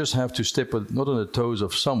 So you just have to step not on the toes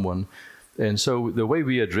of someone. And so the way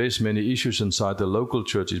we address many issues inside the local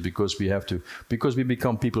church is because we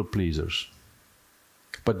become people pleasers.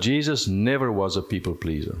 But Jesus never was a people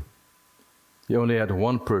pleaser. He only had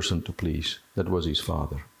one person to please. That was his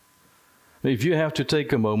Father. If you have to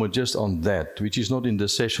take a moment just on that, which is not in the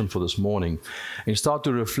session for this morning, and start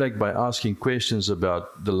to reflect by asking questions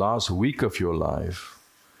about the last week of your life,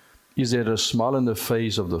 is there a smile on the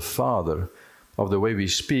face of the Father of the way we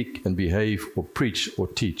speak and behave or preach or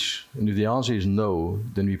teach? And if the answer is no,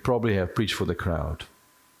 then we probably have preached for the crowd,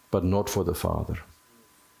 but not for the Father.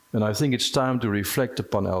 And I think it's time to reflect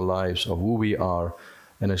upon our lives of who we are,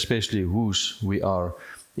 and especially whose we are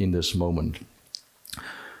in this moment.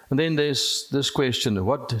 And then there's this question,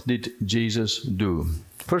 what did Jesus do?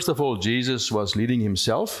 First of all, Jesus was leading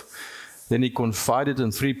himself. Then he confided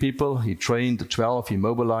in 3 people. He trained the 12. He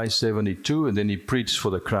mobilized 72. And then he preached for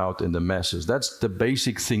the crowd and the masses. That's the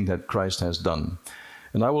basic thing that Christ has done.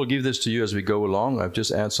 And I will give this to you as we go along. I've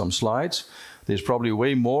just added some slides. There's probably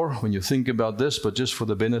way more when you think about this, but just for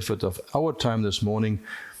the benefit of our time this morning,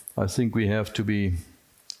 I think we have to be...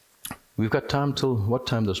 We've got time till what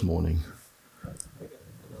time this morning?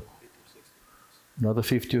 Another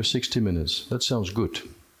 50 or 60 minutes. That sounds good.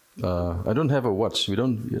 I don't have a watch.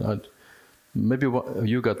 Maybe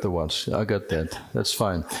you got the watch. I got that. That's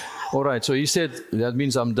fine. All right, so he said, that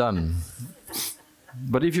means I'm done.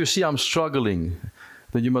 But if you see I'm struggling,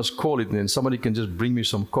 then you must call it, and then somebody can just bring me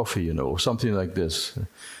some coffee, or something like this.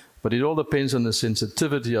 But it all depends on the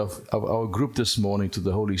sensitivity of our group this morning to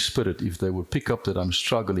the Holy Spirit. If they will pick up that I'm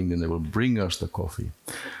struggling, then they will bring us the coffee.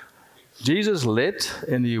 Jesus led,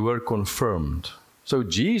 and he were confirmed. So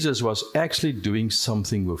Jesus was actually doing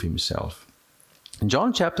something with himself. In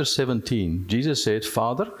John chapter 17, Jesus said,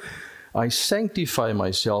 Father, I sanctify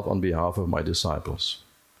myself on behalf of my disciples.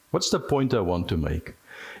 What's the point I want to make?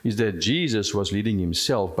 Is that Jesus was leading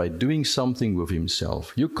himself by doing something with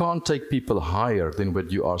himself. You can't take people higher than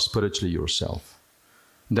what you are spiritually yourself.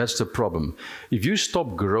 That's the problem. If you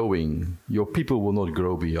stop growing, your people will not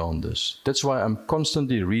grow beyond this. That's why I'm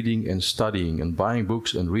constantly reading and studying and buying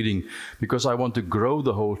books and reading, because I want to grow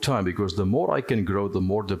the whole time, because the more I can grow, the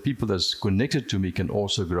more the people that's connected to me can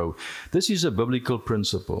also grow. This is a biblical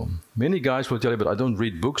principle. Many guys will tell you, but I don't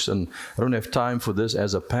read books and I don't have time for this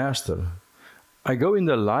as a pastor. I go in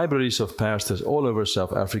the libraries of pastors all over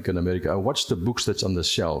South Africa and America. I watch the books that's on the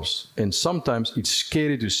shelves. And sometimes it's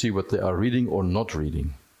scary to see what they are reading or not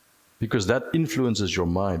reading. Because that influences your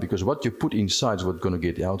mind. Because what you put inside is what's going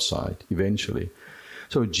to get outside eventually.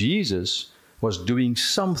 So Jesus was doing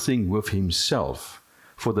something with himself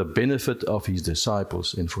for the benefit of his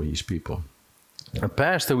disciples and for his people. A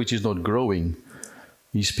pastor which is not growing,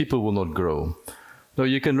 his people will not grow. Now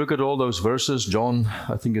you can look at all those verses, John,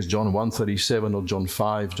 I think it's John 1:37 or John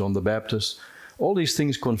 5, John the Baptist. All these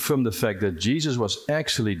things confirm the fact that Jesus was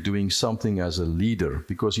actually doing something as a leader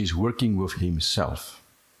because he's working with himself.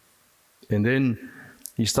 And then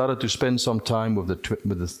he started to spend some time with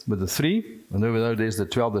the three, and over there there's the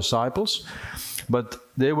 12 disciples. But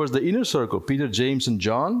there was the inner circle, Peter, James, and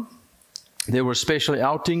John. There were special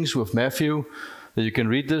outings with Matthew. You can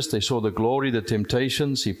read this. They saw the glory, the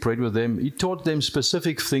temptations. He prayed with them. He taught them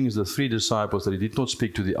specific things, the three disciples, that he did not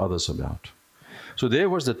speak to the others about. So there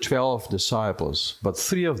was the 12 disciples, but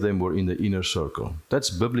 3 of them were in the inner circle. That's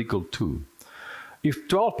biblical too. If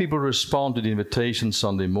 12 people respond to the invitation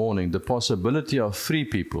Sunday morning, the possibility of 3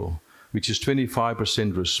 people, which is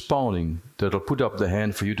 25% responding, that will put up the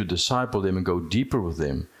hand for you to disciple them and go deeper with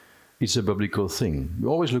them, it's a biblical thing. We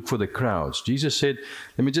always look for the crowds. Jesus said,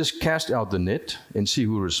 let me just cast out the net and see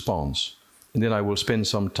who responds. And then I will spend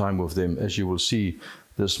some time with them, as you will see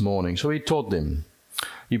this morning. So he taught them.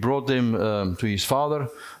 He brought them to his Father,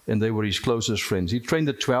 and they were his closest friends. He trained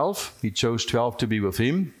the 12. He chose 12 to be with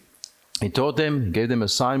him. He taught them, he gave them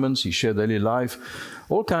assignments, he shared daily life,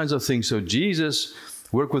 all kinds of things. So Jesus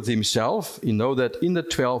worked with himself. You know that in the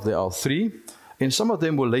 12 there are 3. And some of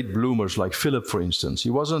them were late bloomers, like Philip, for instance. He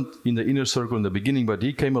wasn't in the inner circle in the beginning, but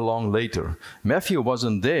he came along later. Matthew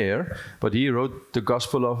wasn't there, but he wrote the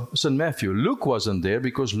Gospel of St. Matthew. Luke wasn't there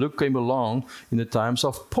because Luke came along in the times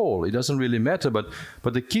of Paul. It doesn't really matter, but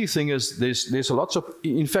the key thing is there's a lots of...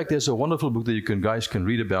 In fact, there's a wonderful book that you guys can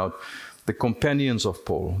read about, the companions of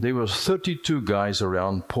Paul. There were 32 guys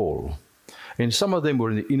around Paul. And some of them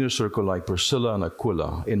were in the inner circle, like Priscilla and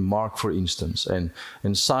Aquila, and Mark, for instance, and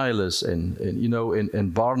Silas,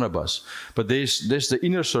 and Barnabas. But there's the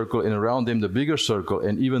inner circle, and around them the bigger circle,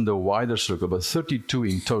 and even the wider circle. But 32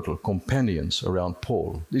 in total, companions around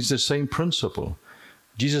Paul. It's the same principle.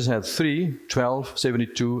 Jesus had 3, 12,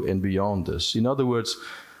 72, and beyond this. In other words,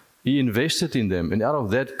 he invested in them, and out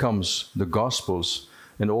of that comes the Gospels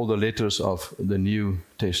and all the letters of the New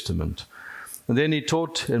Testament. And then he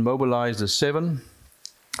taught and mobilized the 7,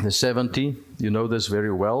 the 70. You know this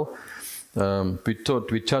very well.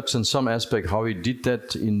 We touched on some aspect how he did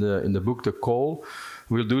that in the book, The Call.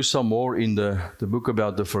 We'll do some more in the book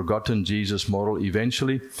about the forgotten Jesus model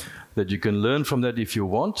eventually, that you can learn from that if you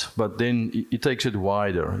want, but then he takes it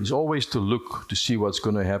wider. He's always to look to see what's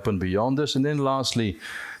going to happen beyond this. And then lastly,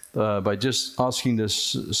 by just asking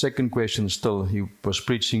this second question still, he was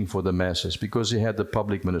preaching for the masses because he had the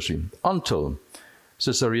public ministry until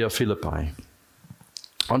Caesarea Philippi.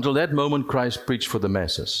 Until that moment, Christ preached for the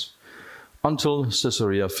masses. Until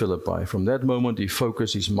Caesarea Philippi. From that moment, he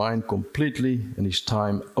focused his mind completely and his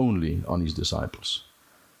time only on his disciples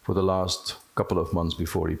for the last couple of months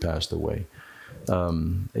before he passed away.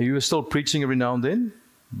 He was still preaching every now and then,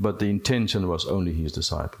 but the intention was only his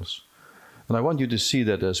disciples. And I want you to see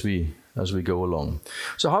that as we go along.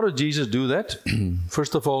 So how did Jesus do that?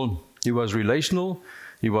 First of all, he was relational,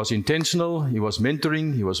 he was intentional, he was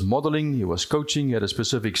mentoring, he was modeling, he was coaching, he had a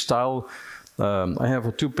specific style. I have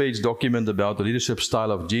a 2-page document about the leadership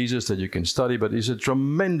style of Jesus that you can study, but it's a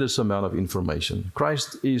tremendous amount of information.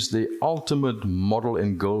 Christ is the ultimate model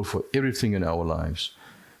and goal for everything in our lives.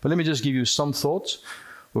 But let me just give you some thoughts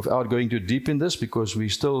without going too deep in this, because we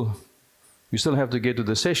still have to get to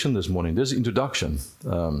the session this morning. This is introduction,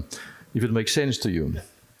 if it makes sense to you.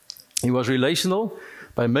 He was relational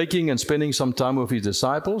by making and spending some time with his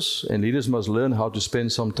disciples, and leaders must learn how to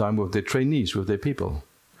spend some time with their trainees, with their people.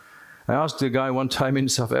 I asked a guy one time in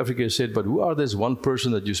South Africa, he said, but who are this one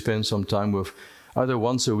person that you spend some time with, either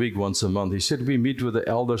once a week, once a month? He said, we meet with the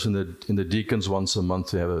elders and the deacons once a month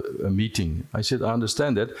to have a meeting. I said, I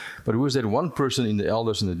understand that, but who is that one person in the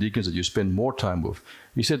elders and the deacons that you spend more time with?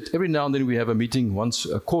 He said, every now and then we have a meeting once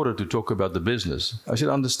a quarter to talk about the business. I said,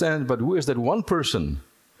 I understand, but who is that one person?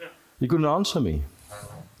 He couldn't answer me.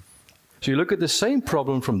 So you look at the same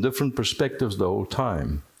problem from different perspectives the whole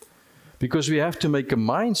time. Because we have to make a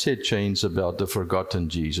mindset change about the forgotten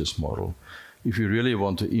Jesus model if we really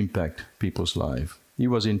want to impact people's life. He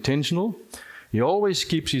was intentional. He always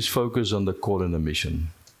keeps his focus on the call and the mission.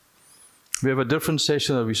 We have a different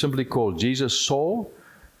session that we simply call Jesus Saw,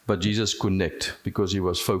 but Jesus Connect, because he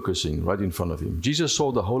was focusing right in front of him. Jesus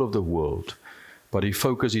saw the whole of the world, but he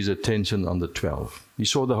focused his attention on the 12. He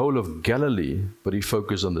saw the whole of Galilee, but he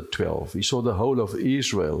focused on the 12. He saw the whole of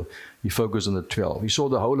Israel, he focused on the 12. He saw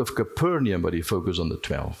the whole of Capernaum, but he focused on the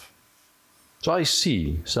 12. So I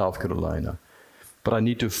see South Carolina, but I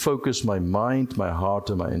need to focus my mind, my heart,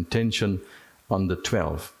 and my intention on the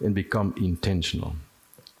 12 and become intentional.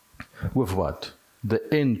 With what? the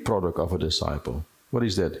end product of a disciple. What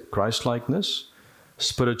is that? Christ-likeness,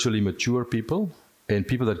 spiritually mature people, and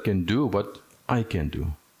people that can do what I can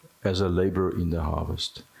do as a laborer in the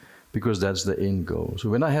harvest, because that's the end goal. So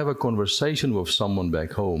when I have a conversation with someone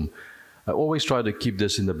back home, I always try to keep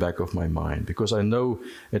this in the back of my mind, because I know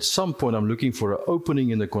at some point I'm looking for an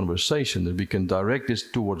opening in the conversation that we can direct this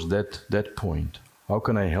towards that point. How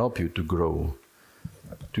can I help you to grow,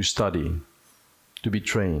 to study, to be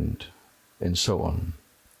trained, and so on.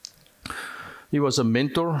 He was a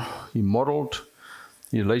mentor. He modeled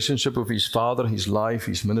his relationship with his father, his life,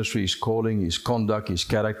 his ministry, his calling, his conduct, his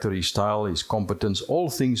character, his style, his competence, all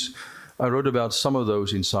things. I wrote about some of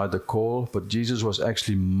those inside the call, but Jesus was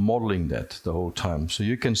actually modeling that the whole time. So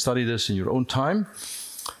you can study this in your own time.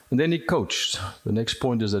 And then he coached. The next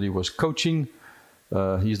point is that he was coaching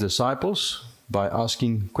his disciples by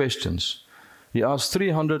asking questions. He asked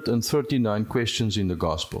 339 questions in the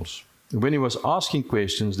Gospels. When he was asking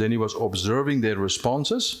questions, then he was observing their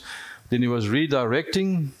responses. Then he was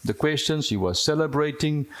redirecting the questions. He was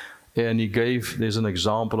celebrating. And he gave, there's an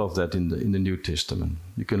example of that in the New Testament.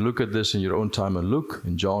 You can look at this in your own time in Luke,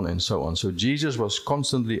 in John, and so on. So Jesus was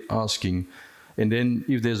constantly asking. And then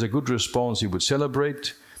if there's a good response, he would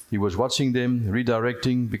celebrate. He was watching them,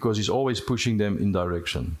 redirecting, because he's always pushing them in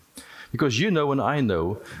direction. Because you know and I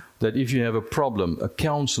know that if you have a problem, a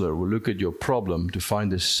counselor will look at your problem to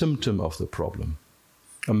find the symptom of the problem.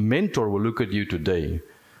 A mentor will look at you today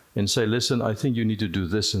and say, listen, I think you need to do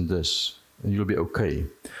this and this, and you'll be okay.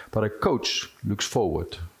 But a coach looks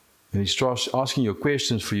forward, and he starts asking you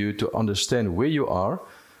questions for you to understand where you are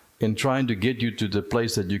and trying to get you to the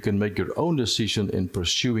place that you can make your own decision in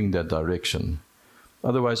pursuing that direction.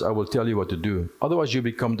 Otherwise, I will tell you what to do. Otherwise, you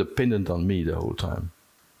become dependent on me the whole time.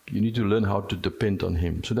 You need to learn how to depend on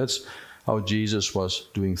him. So that's how Jesus was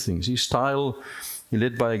doing things. His style, he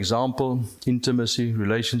led by example, intimacy,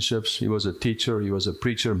 relationships. He was a teacher, he was a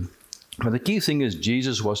preacher. But the key thing is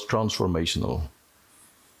Jesus was transformational.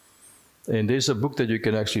 And there's a book that you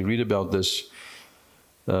can actually read about this.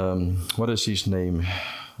 What is his name?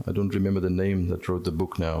 I don't remember the name that wrote the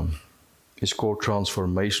book now. It's called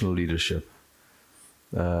Transformational Leadership.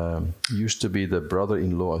 Used to be the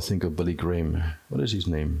brother-in-law, I think, of Billy Graham. What is his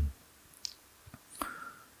name?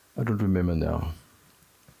 I don't remember now.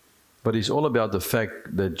 But it's all about the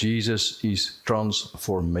fact that Jesus is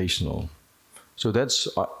transformational. So that's,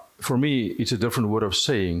 for me, it's a different word of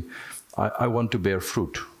saying, I want to bear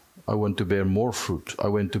fruit. I want to bear more fruit. I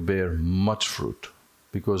want to bear much fruit.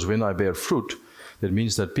 Because when I bear fruit, that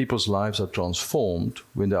means that people's lives are transformed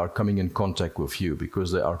when they are coming in contact with you,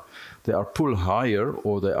 because they are pulled higher,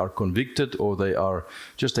 or they are convicted, or they are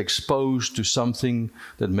just exposed to something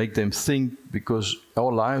that make them think, because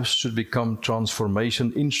our lives should become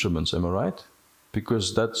transformation instruments, am I right?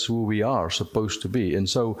 Because that's who we are supposed to be. And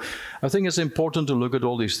so I think it's important to look at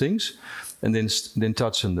all these things and then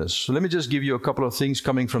touch on this. So let me just give you a couple of things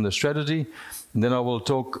coming from the strategy, and then I will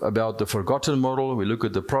talk about the forgotten model. We look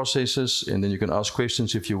at the processes, and then you can ask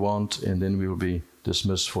questions if you want, and then we will be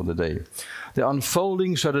dismissed for the day. The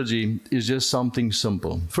unfolding strategy is just something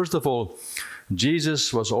simple. First of all,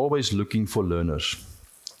 Jesus was always looking for learners.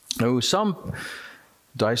 Now, some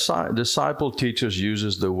disciple teachers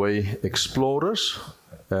uses the way explorers.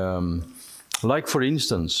 Like, for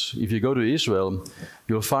instance, if you go to Israel,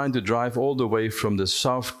 you'll find to drive all the way from the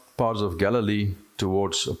south parts of Galilee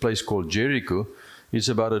towards a place called Jericho. It's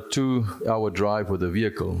about a 2-hour drive with a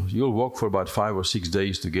vehicle. You'll walk for about 5 or 6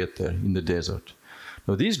 days to get there in the desert.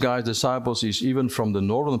 Now, these guys, disciples, is even from the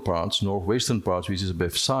northern parts, northwestern parts, which is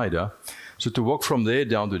Bethsaida. So to walk from there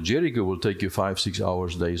down to Jericho will take you 5-6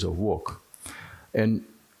 hours, days of walk. And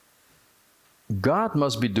God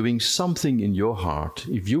must be doing something in your heart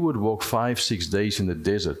if you would walk 5-6 days in the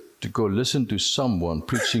desert to go listen to someone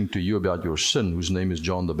preaching to you about your sin, whose name is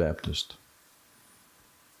John the Baptist.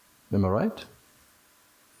 Am I right?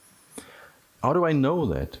 How do I know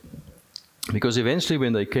that? Because eventually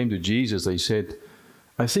when they came to Jesus, they said,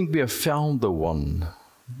 I think we have found the one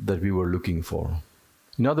that we were looking for.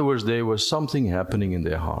 In other words, there was something happening in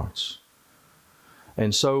their hearts.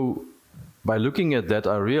 And so by looking at that,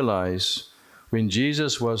 I realized when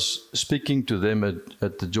Jesus was speaking to them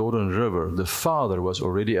at the Jordan River, the Father was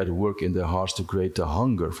already at work in their hearts to create a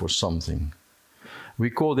hunger for something. We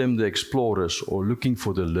call them the explorers, or looking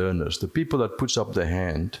for the learners, the people that puts up the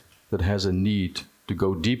hand that has a need to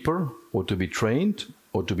go deeper, or to be trained,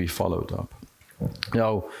 or to be followed up.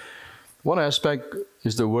 Now, one aspect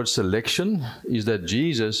is the word selection, is that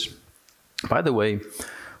Jesus, by the way,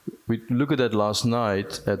 we looked at that last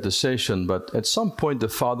night at the session, but at some point the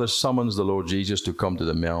Father summons the Lord Jesus to come to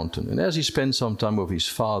the mountain. And as he spent some time with his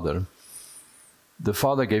Father, the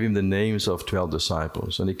Father gave him the names of 12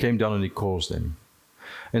 disciples, and he came down and he calls them.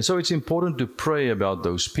 And so it's important to pray about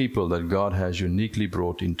those people that God has uniquely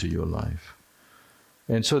brought into your life.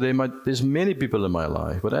 And so there's many people in my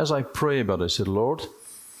life, but as I pray about it, I said, Lord,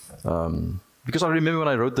 because I remember when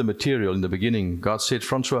I wrote the material in the beginning, God said,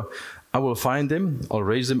 Francois, I will find them, I'll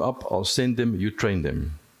raise them up, I'll send them, you train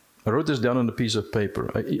them. I wrote this down on a piece of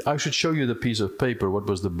paper. I should show you the piece of paper, what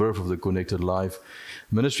was the birth of the Connected Life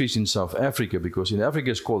Ministries in South Africa, because in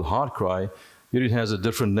Africa it's called Heart Cry. Here it has a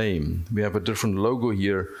different name. We have a different logo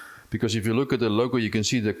here, because if you look at the logo, you can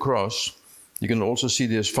see the cross. You can also see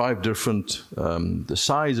there's 5 different the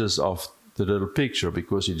sizes of the little picture,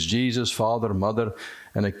 because it's Jesus, father, mother,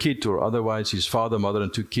 and a kid, or otherwise his father, mother,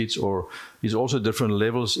 and 2 kids, or it's also different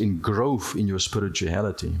levels in growth in your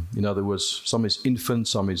spirituality. In other words, some is infant,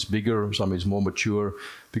 some is bigger, some is more mature,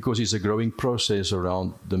 because it's a growing process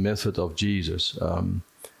around the method of Jesus.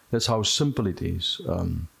 That's how simple it is.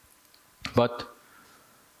 But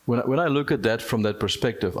when I look at that from that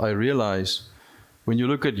perspective, I realize when you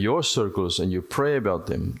look at your circles and you pray about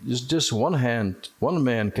them, just one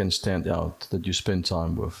man can stand out that you spend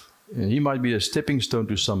time with. And he might be a stepping stone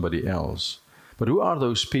to somebody else. But who are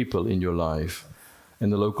those people in your life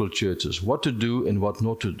and the local churches? What to do and what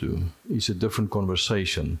not to do is a different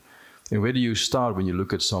conversation. And where do you start when you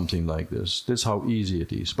look at something like this? That's how easy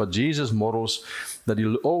it is. But Jesus models that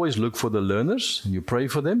you always look for the learners and you pray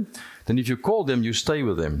for them. Then if you call them, you stay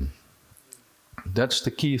with them. That's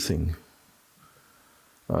the key thing.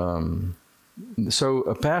 So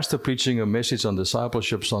a pastor preaching a message on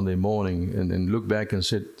discipleship Sunday morning and looked back and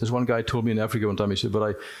said, there's one guy told me in Africa one time, he said,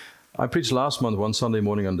 but I preached last month one Sunday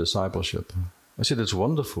morning on discipleship. I said, that's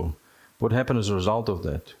wonderful. What happened as a result of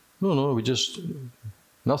that? No, we just,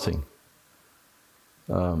 nothing.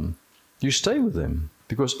 You stay with them.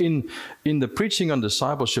 Because in the preaching on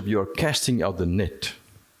discipleship, you are casting out the net.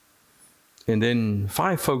 And then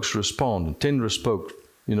 5 folks respond, 10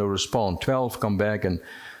 respond, 12 come back and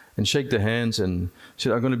shake their hands and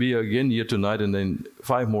say, I'm going to be again here tonight, and then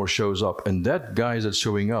 5 more shows up. And that guy that's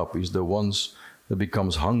showing up is the ones that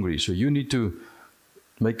becomes hungry. So you need to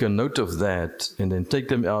make a note of that and then take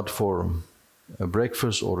them out for a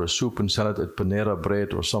breakfast or a soup and salad at Panera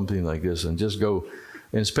Bread or something like this, and just go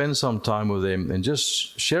and spend some time with them and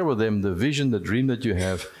just share with them the vision, the dream that you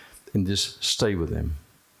have, and just stay with them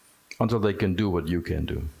until they can do what you can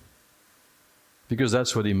do. Because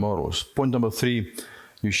that's what he models. Point number 3,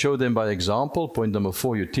 you show them by example. Point number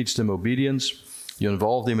 4, you teach them obedience. You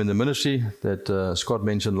involve them in the ministry that Scott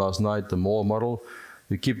mentioned last night, the more model.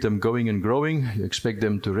 You keep them going and growing. You expect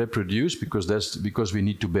them to reproduce because we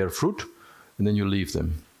need to bear fruit. And then you leave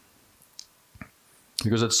them.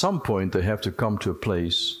 Because at some point they have to come to a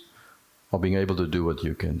place of being able to do what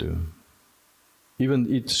you can do.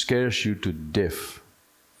 Even it scares you to death.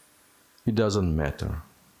 It doesn't matter.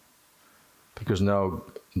 Because now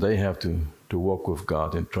they have to walk with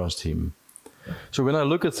God and trust Him. So when I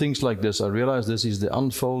look at things like this, I realize this is the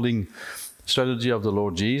unfolding strategy of the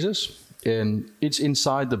Lord Jesus. And it's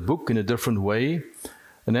inside the book in a different way.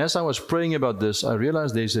 And as I was praying about this, I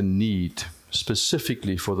realized there's a need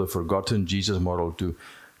specifically for the forgotten Jesus model to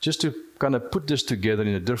kind of put this together in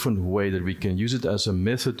a different way that we can use it as a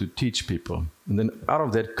method to teach people. And then out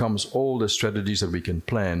of that comes all the strategies that we can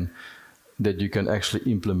plan that you can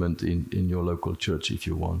actually implement in your local church if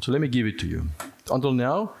you want. So let me give it to you. Until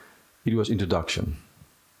now, it was introduction.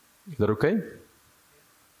 Is that okay?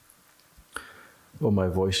 Oh, my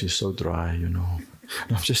voice is so dry, you know.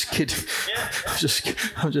 I'm just kidding.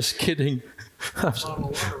 I'm just kidding.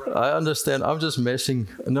 I understand. I'm just messing.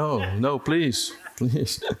 No, please.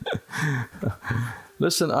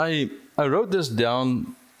 Listen, I wrote this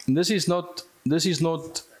down. This is not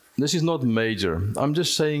major. I'm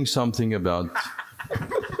just saying something about.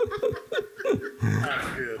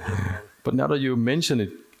 But now that you mention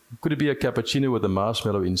it, could it be a cappuccino with a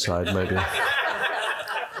marshmallow inside, maybe?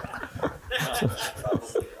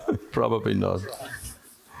 Probably not.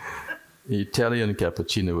 Italian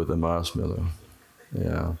cappuccino with a marshmallow.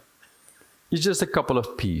 Yeah. It's just a couple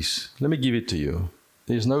of P's. Let me give it to you.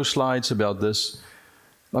 There's no slides about this.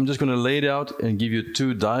 I'm just going to lay it out and give you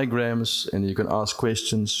 2 diagrams, and you can ask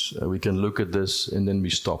questions. We can look at this, and then we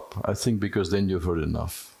stop. I think because then you've heard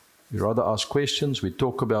enough. You rather ask questions, we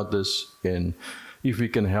talk about this, and if we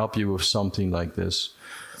can help you with something like this,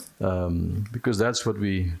 because that's what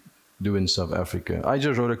we do in South Africa. I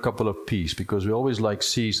just wrote a couple of P's because we always like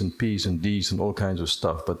C's and P's and D's and all kinds of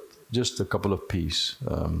stuff, but just a couple of P's.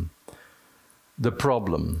 The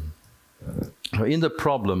problem. In the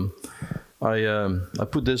problem, I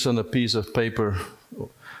put this on a piece of paper.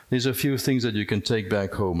 there's a few things that you can take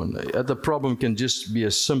back home. And the problem can just be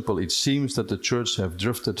as simple. It seems that the church have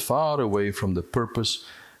drifted far away from the purpose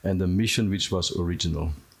and the mission which was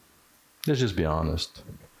original. Let's just be honest.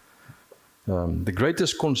 The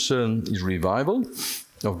greatest concern is revival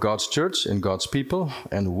of God's church and God's people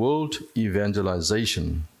and world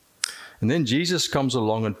evangelization. And then Jesus comes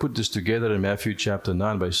along and put this together in Matthew chapter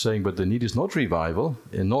 9 by saying, but the need is not revival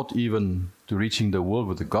and not even to reaching the world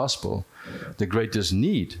with the gospel. The greatest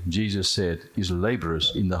need, Jesus said, is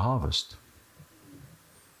laborers in the harvest.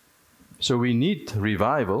 So we need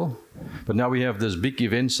revival, but now we have this big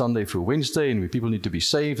event Sunday through Wednesday, and people need to be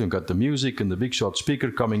saved, and got the music and the big shot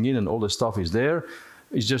speaker coming in, and all the stuff is there.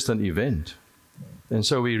 It's just an event. And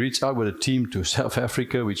so we reached out with a team to South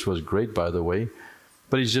Africa, which was great, by the way,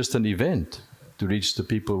 but it's just an event to reach the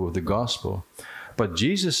people with the gospel. But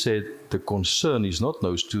Jesus said the concern is not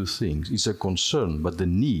those two things. It's a concern, but the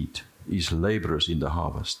need is laborers in the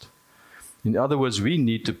harvest. In other words, we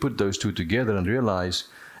need to put those two together and realize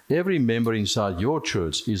every member inside your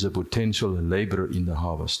church is a potential laborer in the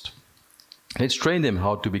harvest. Let's train them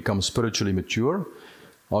how to become spiritually mature,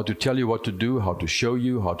 how to tell you what to do, how to show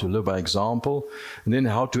you, how to live by example, and then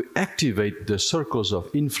how to activate the circles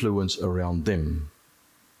of influence around them.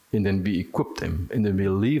 And then we equip them, and then we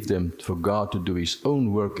leave them for God to do His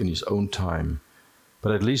own work in His own time.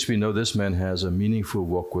 But at least we know this man has a meaningful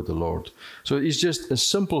walk with the Lord. So it's just a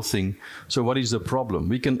simple thing. So what is the problem?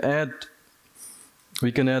 We can add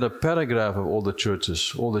a paragraph of all the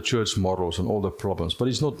churches, all the church models and all the problems, but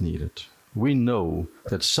it's not needed. We know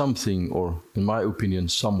that something, or in my opinion,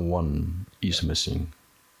 someone is missing.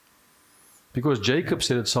 Because Jacob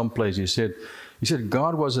said at some place, he said,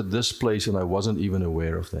 God was at this place and I wasn't even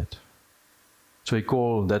aware of that. So he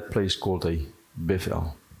called that place called a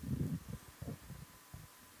Bethel.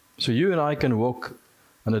 So you and I can walk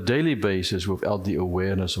on a daily basis without the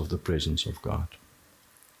awareness of the presence of God.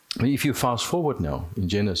 If you fast forward now in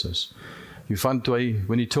Genesis, you find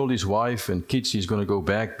when he told his wife and kids he's going to go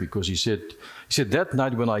back, because he said that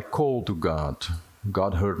night when I called to God,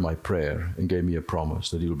 God heard my prayer and gave me a promise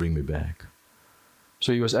that He will bring me back.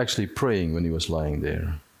 So he was actually praying when he was lying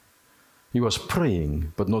there. He was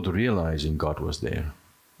praying, but not realizing God was there.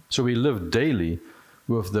 So we live daily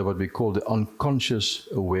with what we call the unconscious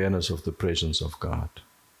awareness of the presence of God.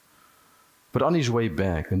 But on his way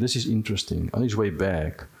back, and this is interesting, on his way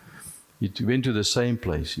back, he went to the same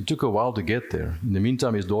place. It took a while to get there. In the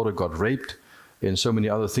meantime, his daughter got raped, and so many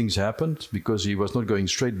other things happened because he was not going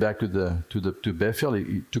straight back to Bethel.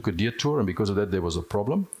 He took a detour, and because of that, there was a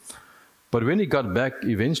problem. But when he got back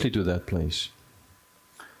eventually to that place,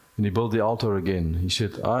 and he built the altar again, he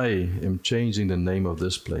said, I am changing the name of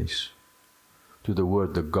this place to the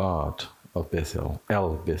word, the God of Bethel,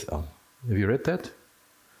 El Bethel. Have you read that?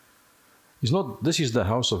 It's not, this is the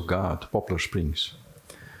house of God, Poplar Springs.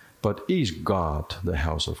 But is God the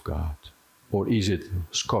house of God? Or is it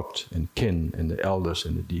Scott and Ken and the elders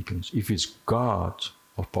and the deacons? If it's God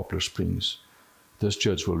of Poplar Springs, this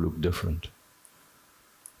church will look different.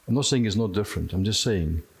 I'm not saying it's not different. I'm just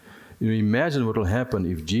saying, imagine what will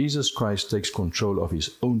happen if Jesus Christ takes control of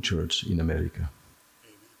His own church in America.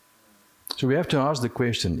 So we have to ask the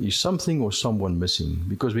question, is something or someone missing?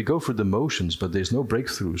 Because we go through the motions, but there's no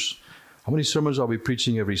breakthroughs. How many sermons are we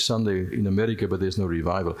preaching every Sunday in America, but there's no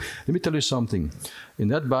revival? Let me tell you something. In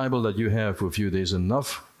that Bible that you have with you, there's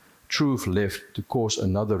enough truth left to cause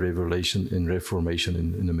another revelation and reformation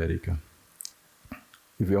in America.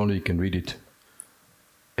 If we only can read it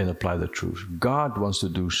and apply the truth. God wants to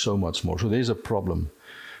do so much more. So there's a problem.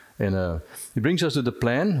 And it brings us to the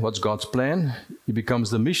plan. What's God's plan? It becomes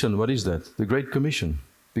the mission. What is that? The Great Commission.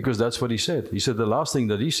 Because that's what He said. He said the last thing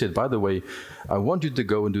that He said, by the way, I want you to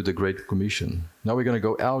go and do the Great Commission. Now we're going to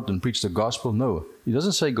go out and preach the gospel. No, He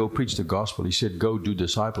doesn't say go preach the gospel. He said go do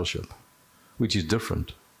discipleship, which is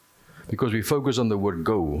different. Because we focus on the word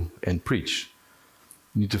go and preach.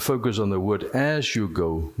 You need to focus on the word as you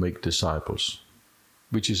go, make disciples,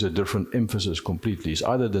 which is a different emphasis completely. It's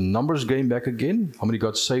either the numbers game back again, how many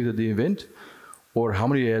got saved at the event, or how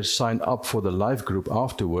many had signed up for the life group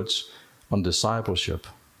afterwards on discipleship,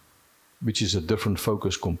 which is a different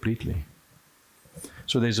focus completely.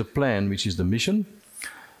 So there's a plan, which is the mission.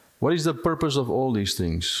 What is the purpose of all these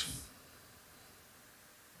things?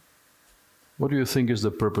 What do you think is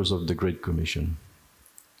the purpose of the Great Commission?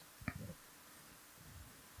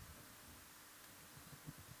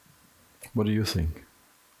 What do you think?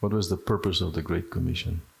 What was the purpose of the Great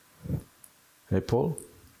Commission? Hey, Paul?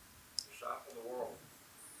 Disciple the world.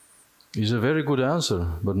 It's a very good answer,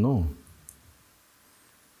 but no.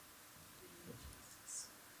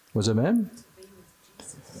 What's that, ma'am?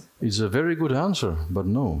 It's a very good answer, but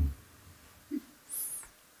no.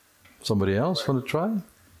 Somebody else want to try?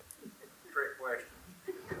 Trick question.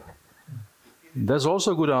 That's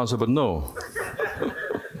also a good answer, but no.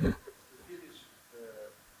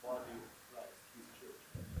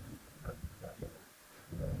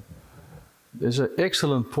 It's an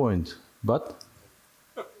excellent point, but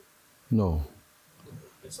no.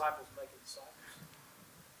 Disciples making disciples.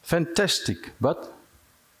 Fantastic, but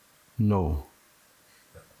no.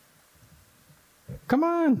 Come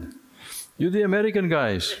on, you the American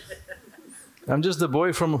guys. I'm just the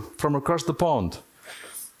boy from across the pond.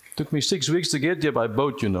 Took me 6 weeks to get here by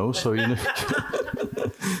boat, you know, so you know.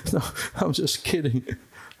 No, I'm just kidding.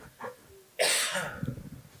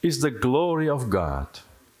 It's the glory of God.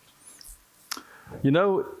 You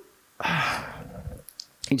know,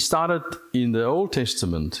 it started in the Old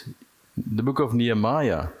Testament, the book of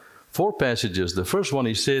Nehemiah, 4 passages. The first one,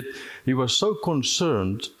 he said, he was so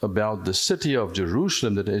concerned about the city of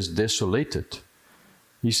Jerusalem that is desolated.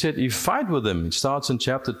 He said, he fight with them. It starts in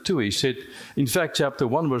chapter 2. He said, in fact, chapter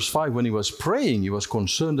 1, verse 5, when he was praying, he was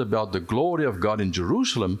concerned about the glory of God in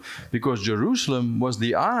Jerusalem, because Jerusalem was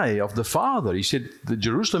the eye of the Father. He said, that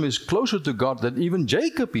Jerusalem is closer to God than even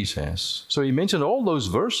Jacob, he says. So he mentioned all those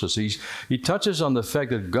verses. He touches on the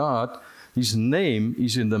fact that God, his name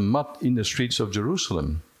is in the mud in the streets of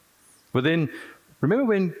Jerusalem. But then, remember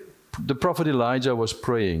when the prophet Elijah was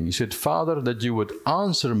praying, he said, Father, that you would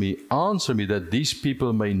answer me, that these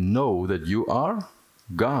people may know that you are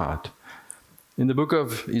God. In the book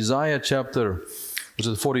of Isaiah chapter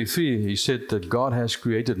 43, he said that God has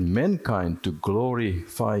created mankind to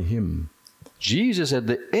glorify him. Jesus at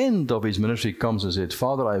the end of his ministry comes and said,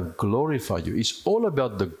 Father, I have glorified you. It's all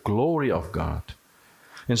about the glory of God.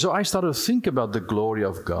 And so I started to think about the glory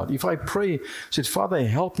of God. If I pray, said, Father,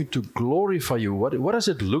 help me to glorify you. What does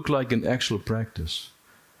it look like in actual practice?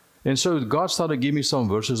 And so God started giving me some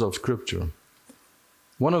verses of Scripture.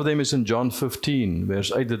 One of them is in John 15,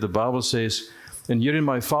 verse 8, that the Bible says, and herein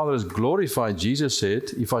my Father is glorified, Jesus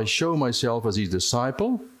said, if I show myself as his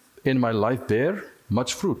disciple, and my life bear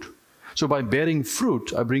much fruit. So by bearing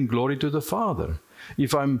fruit, I bring glory to the Father.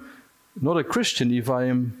 If I'm not a Christian, if I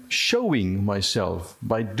am showing myself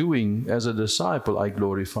by doing as a disciple, I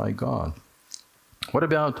glorify God. What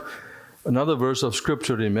about another verse of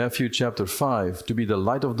Scripture in Matthew chapter 5, to be the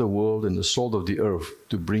light of the world and the salt of the earth,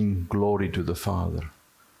 to bring glory to the Father?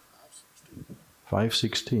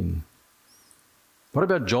 5:16. What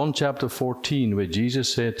about John chapter 14, where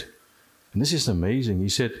Jesus said, and this is amazing, he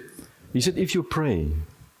said, if you pray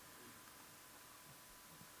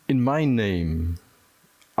in my name,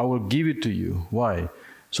 I will give it to you. Why?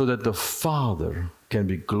 So that the Father can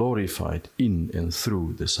be glorified in and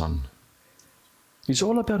through the Son. It's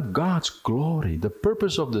all about God's glory. The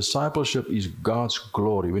purpose of discipleship is God's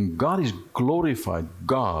glory. When God is glorified,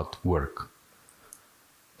 God work.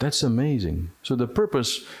 That's amazing. So the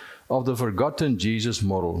purpose of the forgotten Jesus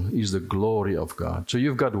model is the glory of God. So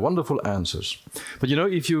you've got wonderful answers. But you know,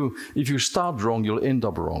 if you start wrong, you'll end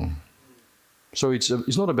up wrong. So it's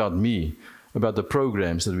not about me, about the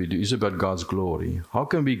programs that we do. It's about God's glory. How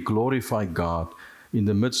can we glorify God in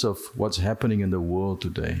the midst of what's happening in the world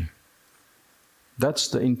today? That's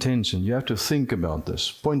the intention. You have to think about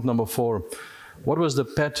this. Point number 4. What was the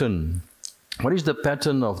pattern? What is the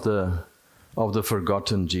pattern of the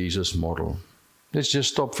forgotten Jesus model? Let's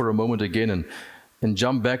just stop for a moment again and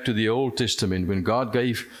jump back to the Old Testament. When God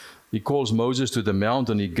He calls Moses to the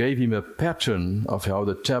mountain, He gave him a pattern of how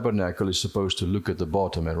the tabernacle is supposed to look at the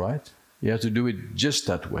bottom, right? You have to do it just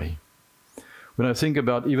that way. When I think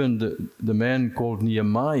about even the man called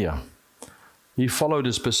Nehemiah, he followed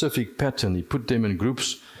a specific pattern. He put them in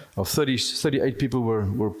groups of 38 people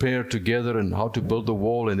were paired together and how to build the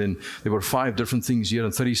wall, and then there were 5 different things here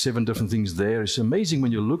and 37 different things there. It's amazing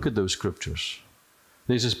when you look at those scriptures.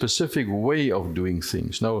 There's a specific way of doing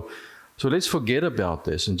things. Now, so let's forget about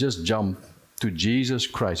this and just jump to Jesus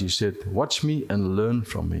Christ. He said, watch me and learn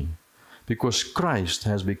from me. Because Christ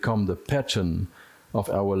has become the pattern of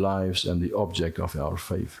our lives and the object of our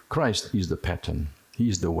faith. Christ is the pattern. He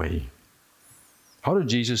is the way. How did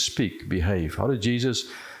Jesus speak, behave? How did Jesus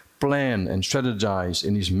plan and strategize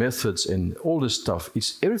in his methods and all this stuff?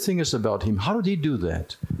 Everything is about him. How did he do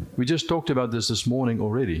that? We just talked about this morning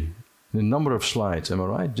already in a number of slides, am I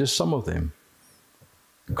right? Just some of them.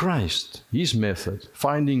 Christ, his method,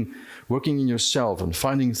 working in yourself and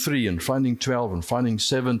finding 3 and finding 12 and finding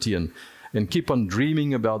 70 and keep on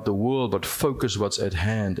dreaming about the world, but focus what's at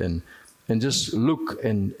hand and just look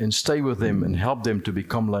and stay with them and help them to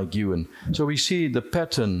become like you. And so we see the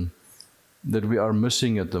pattern that we are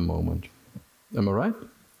missing at the moment. Am I right?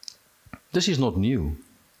 This is not new.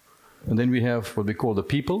 And then we have what we call the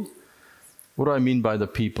people. What do I mean by the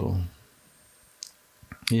people?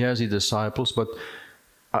 He has the disciples, but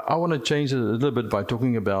I want to change it a little bit by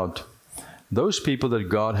talking about those people that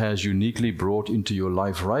God has uniquely brought into your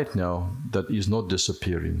life right now that is not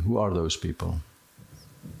disappearing. Who are those people?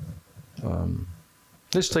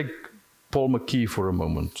 Let's take Paul McKee for a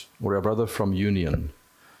moment, or a brother from Union.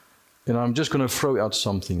 And I'm just going to throw out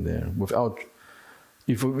something there.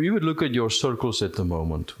 If we would look at your circles at the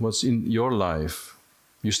moment, what's in your life,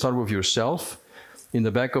 you start with yourself. In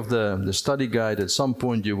the back of the study guide, at some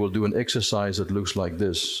point you will do an exercise that looks like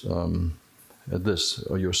this,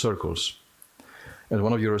 or your circles, as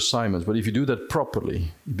one of your assignments. But if you do that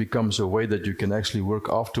properly, it becomes a way that you can actually work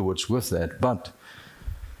afterwards with that.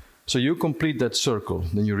 So you complete that circle,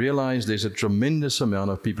 then you realize there's a tremendous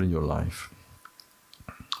amount of people in your life.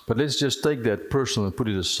 But let's just take that person and put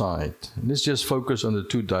it aside. Let's just focus on the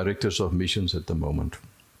 2 directors of missions at the moment.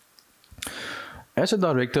 As a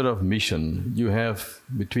director of mission, you have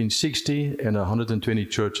between 60 and 120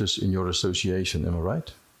 churches in your association, am I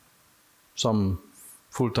right? Some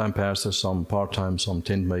full-time pastors, some part-time, some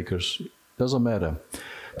tent makers, doesn't matter.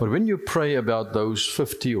 But when you pray about those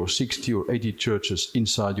 50 or 60 or 80 churches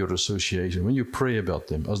inside your association, when you pray about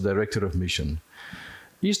them as director of mission,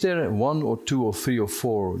 is there 1 or 2 or 3 or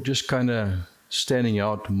 4 just kind of standing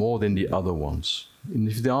out more than the other ones? And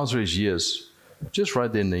if the answer is yes, just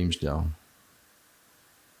write their names down.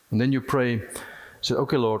 And then you pray, say,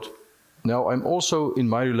 okay, Lord, now I'm also in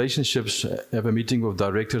my relationships have a meeting with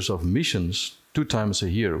directors of missions 2 times a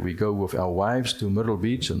year. We go with our wives to Myrtle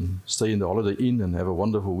Beach and stay in the Holiday Inn and have a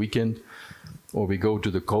wonderful weekend. Or we go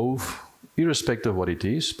to the Cove, irrespective of what it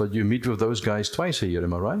is, but you meet with those guys twice a year,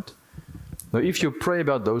 am I right? Now, if you pray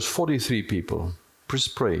about those 43 people,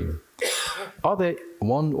 just pray. Are there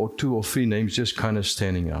 1 or 2 or 3 names just kind of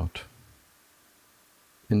standing out?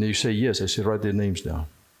 And you say, yes, I say, write their names down.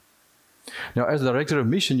 Now, as director of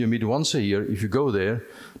mission, you meet once a year. If you go there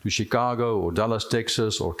to Chicago or Dallas,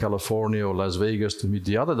 Texas, or California or Las Vegas to meet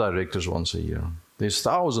the other directors once a year. There's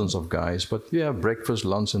thousands of guys, but you have breakfast,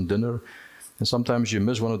 lunch, and dinner. And sometimes you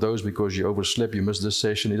miss one of those because you overslept, you missed this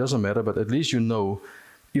session. It doesn't matter, but at least you know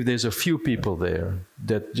if there's a few people there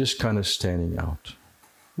that just kind of standing out.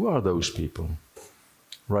 Who are those people?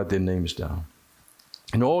 Write their names down.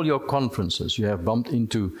 In all your conferences, you have bumped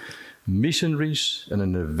into missionaries and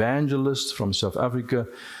an evangelist from South Africa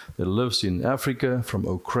that lives in Africa, from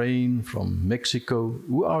Ukraine, from Mexico.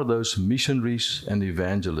 Who are those missionaries and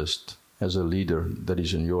evangelists as a leader that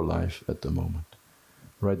is in your life at the moment?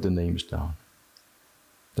 Write the names down.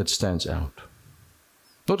 That stands out.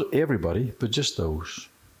 Not everybody, but just those.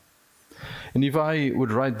 And if I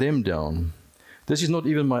would write them down, this is not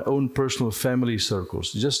even my own personal family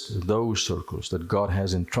circles, just those circles that God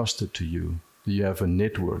has entrusted to you. You have a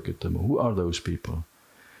network at them. Who are those people?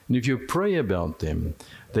 And if you pray about them,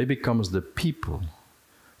 they become the people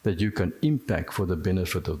that you can impact for the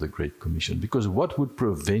benefit of the Great Commission. Because what would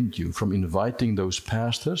prevent you from inviting those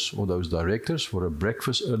pastors or those directors for a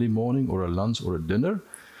breakfast early morning or a lunch or a dinner?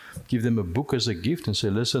 Give them a book as a gift and say,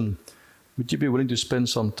 listen, would you be willing to spend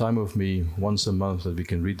some time with me once a month that we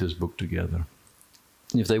can read this book together?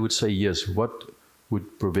 And if they would say yes, what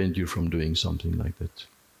would prevent you from doing something like that?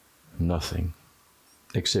 Nothing,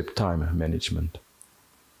 except time management.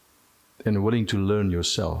 And willing to learn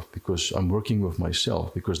yourself, because I'm working with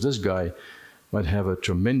myself, because this guy might have a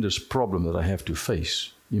tremendous problem that I have to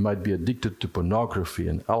face. He might be addicted to pornography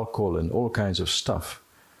and alcohol and all kinds of stuff.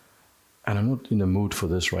 And I'm not in the mood for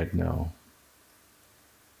this right now.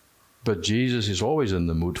 But Jesus is always in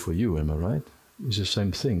the mood for you, am I right? It's the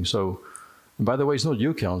same thing. So, by the way, it's not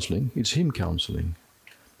you counseling, it's him counseling.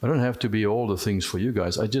 I don't have to be all the things for you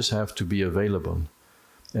guys. I just have to be available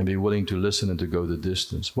and be willing to listen and to go the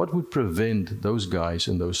distance. What would prevent those guys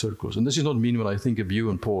in those circles? And this is not mean when I think of you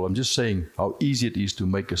and Paul. I'm just saying how easy it is to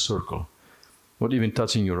make a circle, not even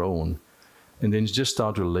touching your own, and then just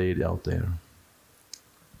start to lay it out there.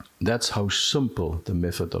 That's how simple the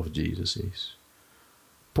method of Jesus is.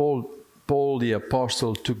 Paul the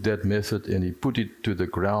apostle took that method and he put it to the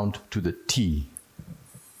ground to the T.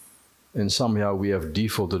 And somehow we have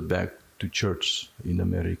defaulted back to church in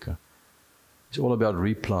America. It's all about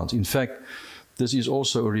replant. In fact, this is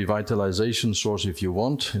also a revitalization source if you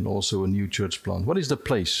want, and also a new church plant. What is the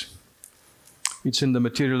place? It's in the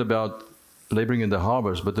material about laboring in the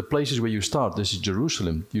harbors, but the place is where you start. This is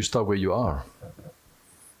Jerusalem. You start where you are.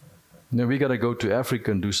 Now we got to go to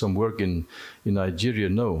Africa and do some work in Nigeria.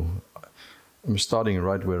 No, I'm starting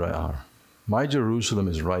right where I are. My Jerusalem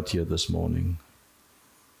is right here this morning.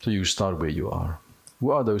 So you start where you are. Who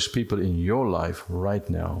are those people in your life right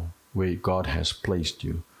now where God has placed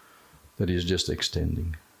you? that is just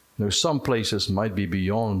extending. Now, some places might be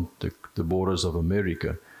beyond the borders of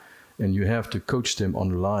America, and you have to coach them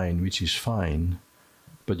online, which is fine,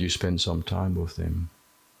 but you spend some time with them.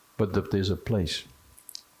 But there's a place.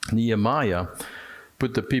 Nehemiah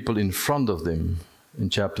put the people in front of them in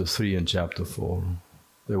chapter 3 and chapter 4.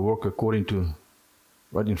 They work according to,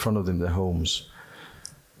 right in front of them, their homes.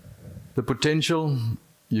 The potential,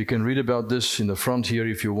 you can read about this in the front here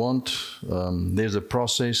if you want. There's a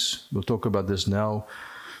process. We'll talk about this now.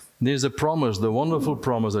 There's a promise, the wonderful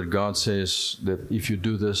promise that God says that if you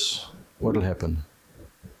do this, what will happen?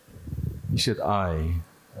 He said, I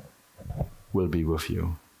will be with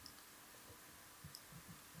you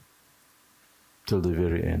till the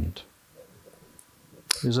very end.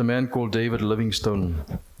 There's a man called David Livingstone.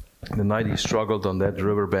 The night he struggled on that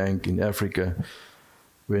riverbank in Africa,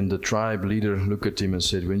 when the tribe leader looked at him and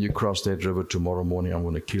said, when you cross that river tomorrow morning, I'm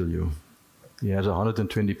going to kill you. He has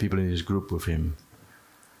 120 people in his group with him.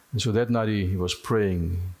 And so that night he was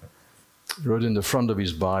praying, wrote in the front of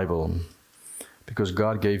his Bible, because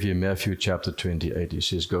God gave him Matthew chapter 28. He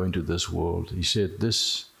says, go into this world. He said,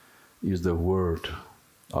 this is the word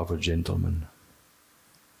of a gentleman,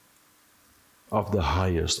 of the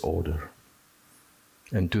highest order.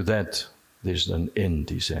 And to that, there's an end,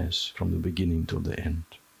 he says, from the beginning to the end.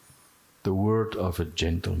 The word of a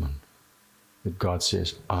gentleman. That God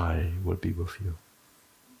says, I will be with you.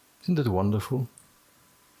 Isn't that wonderful?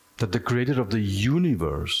 That the creator of the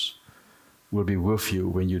universe will be with you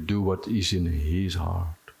when you do what is in his heart.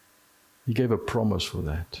 He gave a promise for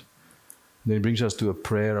that. And then it brings us to a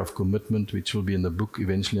prayer of commitment, which will be in the book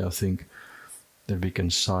eventually, I think, that we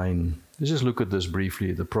can sign. Let's just look at this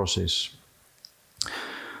briefly, the process.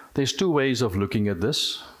 There's two ways of looking at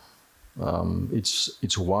this.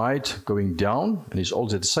 It's wide going down, and it's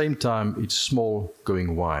also at the same time it's small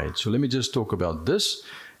going wide. So let me just talk about this,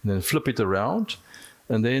 and then flip it around,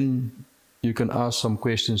 and then you can ask some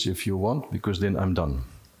questions if you want, because then I'm done.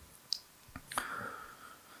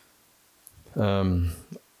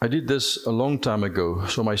 I did this a long time ago.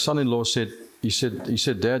 So my son-in-law said, he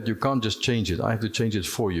said, Dad, you can't just change it. I have to change it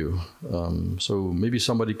for you. So maybe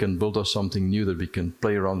somebody can build us something new that we can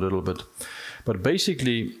play around a little bit. But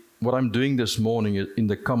basically, what I'm doing this morning in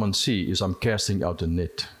the common sea is I'm casting out a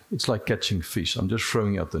net. It's like catching fish. I'm just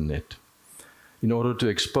throwing out the net in order to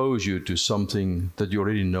expose you to something that you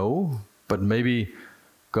already know, but maybe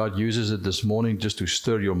God uses it this morning just to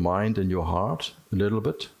stir your mind and your heart a little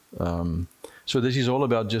bit. So this is all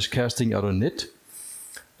about just casting out a net.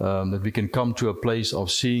 That we can come to a place of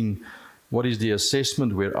seeing what is the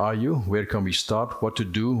assessment, where are you, where can we start, what to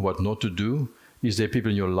do, what not to do. Is there people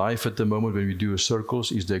in your life at the moment when we do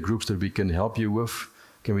circles? Is there groups that we can help you with?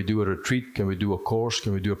 Can we do a retreat? Can we do a course?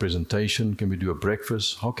 Can we do a presentation? Can we do a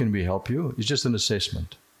breakfast? How can we help you? It's just an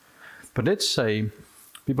assessment. But let's say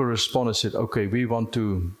people respond and said, okay, we want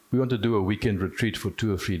to do a weekend retreat for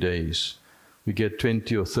 2 or 3 days. We get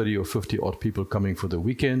 20 or 30 or 50 odd people coming for the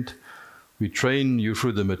weekend. We train you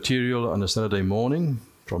through the material on a Saturday morning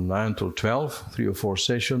from 9 till 12, 3 or 4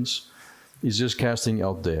 sessions. It's just casting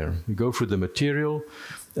out there. We go through the material,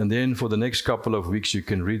 and then for the next couple of weeks, you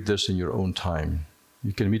can read this in your own time.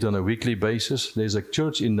 You can meet on a weekly basis. There's a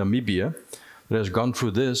church in Namibia that has gone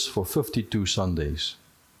through this for 52 Sundays.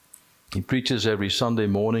 He preaches every Sunday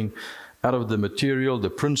morning out of the material, the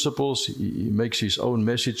principles. He makes his own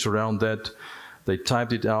message around that. They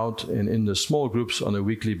typed it out, and in the small groups on a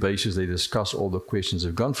weekly basis, they discuss all the questions.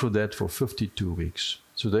 They've gone through that for 52 weeks.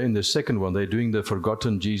 So they're in the second one. They're doing the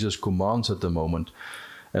Forgotten Jesus Commands at the moment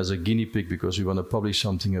as a guinea pig, because we want to publish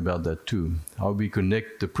something about that too. How we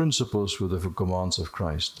connect the principles with the commands of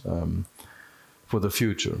Christ for the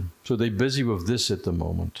future. So they're busy with this at the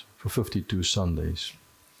moment for 52 Sundays.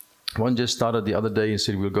 One just started the other day and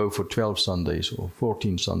said we'll go for 12 Sundays or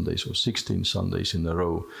 14 Sundays or 16 Sundays in a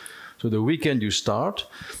row. So the weekend you start,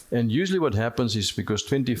 and usually what happens is because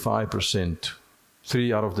 25%,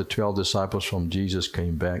 3 out of the 12 disciples from Jesus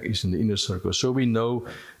came back, is in the inner circle. So we know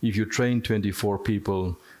if you train 24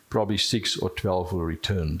 people, probably 6 or 12 will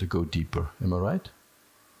return to go deeper. Am I right?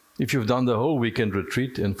 If you've done the whole weekend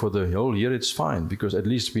retreat and for the whole year, it's fine, because at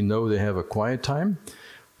least we know they have a quiet time.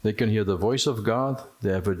 They can hear the voice of God.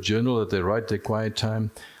 They have a journal that they write their quiet time.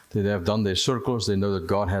 They have done their circles. They know that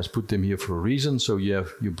God has put them here for a reason. So you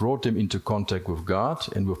brought them into contact with God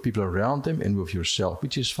and with people around them and with yourself,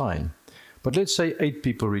 which is fine. But let's say 8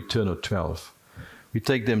 people return or 12. We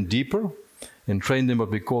take them deeper and train them what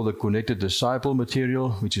we call the connected disciple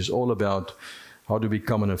material, which is all about how to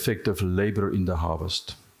become an effective laborer in the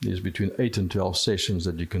harvest. There's between 8 and 12 sessions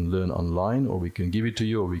that you can learn online, or we can give it to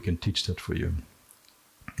you, or we can teach that for you.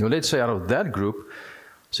 Now let's say out of that group,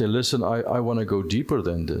 say, listen, I want to go deeper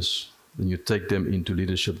than this, then you take them into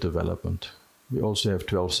leadership development. We also have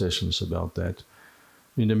 12 sessions about that.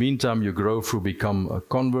 In the meantime, you grow through become a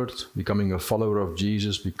convert, becoming a follower of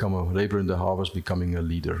Jesus, become a laborer in the harvest, becoming a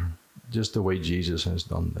leader. Just the way Jesus has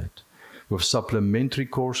done that. With supplementary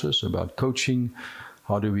courses about coaching,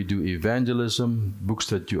 how do we do evangelism, books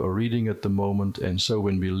that you are reading at the moment. And so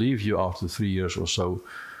when we leave you after 3 years or so,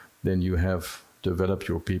 then you have developed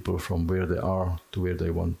your people from where they are to where they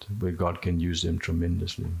want, where God can use them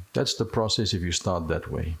tremendously. That's the process if you start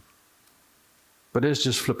that way. But let's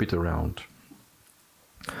just flip it around.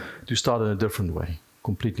 To start in a different way,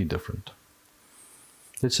 completely different.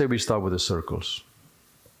 Let's say we start with the circles.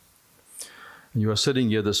 And you are sitting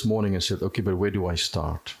here this morning and said, okay, but where do I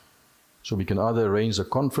start? So we can either arrange a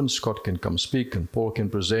conference, Scott can come speak, and Paul can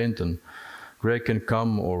present, and Greg can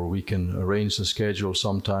come, or we can arrange the schedule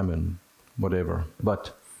sometime and whatever.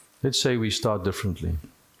 But let's say we start differently.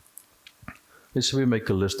 Let's say we make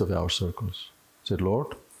a list of our circles. Said,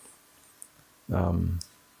 Lord,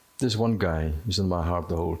 this one guy is in my heart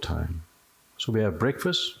the whole time. So we have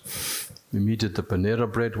breakfast. We meet at the Panera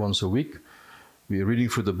Bread once a week. We are reading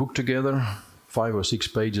through the book together, 5 or 6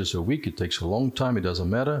 pages a week. It takes a long time, it doesn't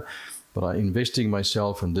matter. But I'm investing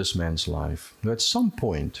myself in this man's life. Now at some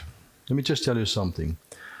point, let me just tell you something.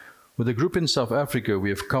 With a group in South Africa, we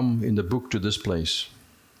have come in the book to this place.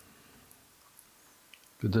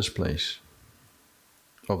 To this place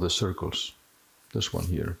of the circles. This one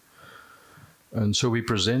here. And so we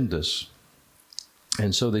present this.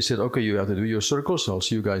 And so they said, okay, you have to do your circles. I'll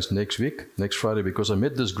see you guys next week, next Friday, because I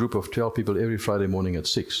met this group of 12 people every Friday morning at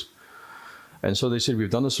 6. And so they said, we've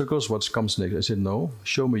done the circles, what comes next? I said, no,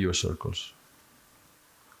 show me your circles.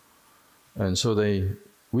 And so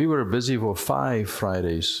we were busy for 5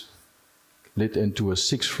 Fridays, led into a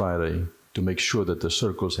 6th Friday to make sure that the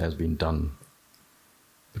circles has been done.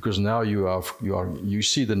 Because now you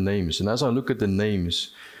see the names. And as I look at the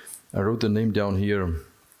names, I wrote the name down here.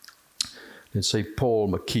 Let's say Paul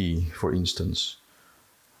McKee, for instance.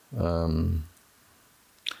 No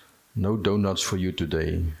donuts for you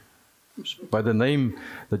today. By the name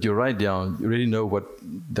that you write down, you really know what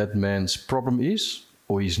that man's problem is,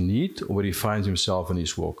 or his need, or where he finds himself in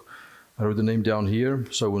his walk. I wrote the name down here,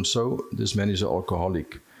 so and so. This man is an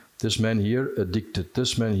alcoholic. This man here, addicted.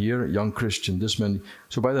 This man here, young Christian. This man.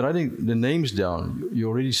 So by writing the names down, you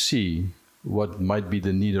already see what might be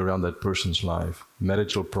the need around that person's life.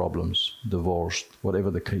 Marital problems, divorced,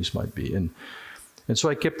 whatever the case might be. And so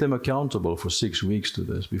I kept them accountable for 6 weeks to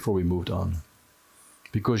this before we moved on.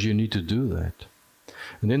 Because you need to do that.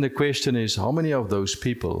 And then the question is, how many of those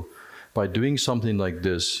people, by doing something like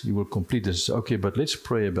this, you will complete this? Okay, but let's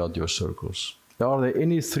pray about your circles. Are there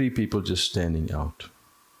any 3 people just standing out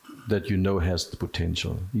that you know has the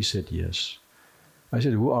potential? He said, yes. I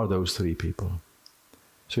said, who are those 3 people?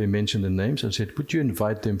 So he mentioned the names. I said, would you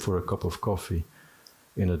invite them for a cup of coffee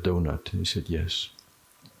and a donut? And he said, yes.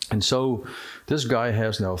 And so this guy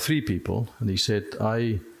has now 3 people. And he said,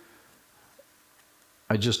 I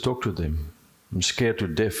just talked to them. I'm scared to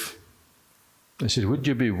death. I said, would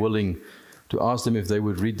you be willing to ask them if they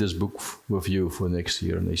would read this book with you for next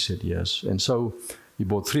year? And they said, yes. And so he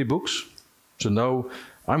bought 3 books. So now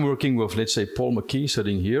I'm working with, let's say, Paul McKee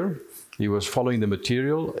sitting here. He was following the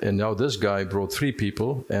material, and now this guy brought 3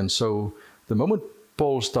 people. And so the moment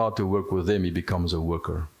Paul started to work with them, he becomes a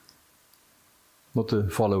worker, not a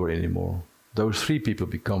follower anymore. Those 3 people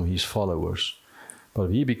become his followers, but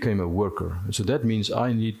he became a worker. And so that means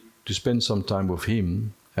I need to spend some time with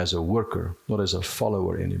him as a worker, not as a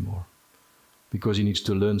follower anymore, because he needs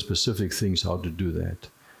to learn specific things how to do that.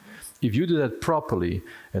 If you do that properly,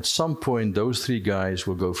 at some point those 3 guys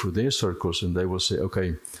will go through their circles and they will say,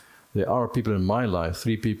 okay, there are people in my life,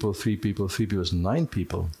 3 people, 3 people, 3 people, is 9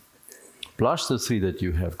 people. Plus the 3 that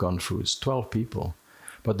you have gone through, it's 12 people.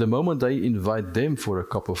 But the moment they invite them for a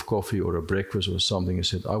cup of coffee or a breakfast or something and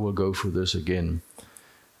said, I will go through this again,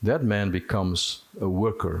 that man becomes a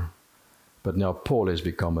worker. But now Paul has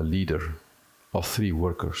become a leader of 3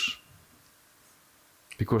 workers.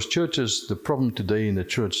 Because churches, the problem today in the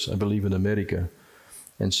church, I believe in America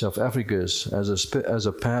and South Africa is, as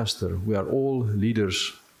a pastor, we are all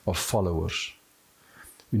leaders of followers.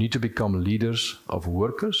 We need to become leaders of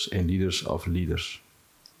workers and leaders of leaders.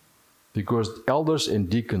 Because elders and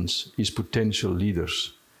deacons is potential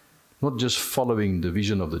leaders, not just following the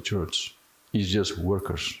vision of the church. It's just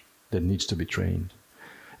workers that needs to be trained.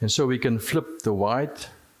 And so we can flip the white,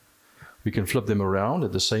 we can flip them around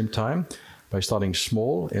at the same time by starting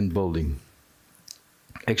small and building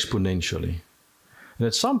exponentially. And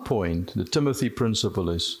at some point, the Timothy principle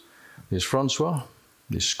is, there's Francois,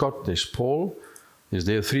 there's Scott, there's Paul, Is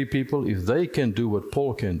there 3 people? If they can do what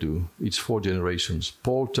Paul can do, it's 4 generations.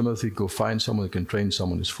 Paul, Timothy, go find someone who can train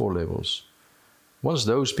someone, it's 4 levels. Once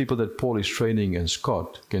those people that Paul is training and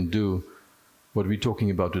Scott can do what we're talking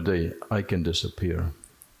about today, I can disappear.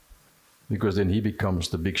 Because then he becomes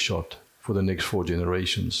the big shot for the next 4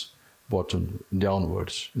 generations, bottom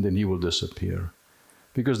downwards, and then he will disappear.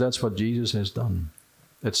 Because that's what Jesus has done.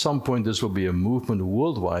 At some point this will be a movement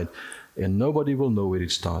worldwide, and nobody will know where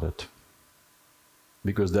it started.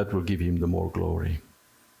 Because that will give him the more glory.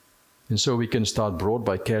 And so we can start broad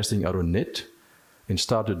by casting our net and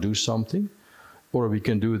start to do something, or we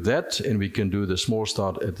can do that and we can do the small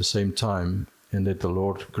start at the same time and let the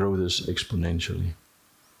Lord grow this exponentially.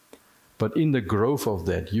 But in the growth of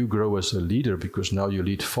that, you grow as a leader because now you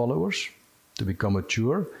lead followers to become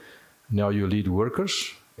mature, now you lead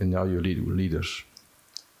workers, and now you lead leaders.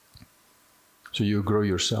 So you grow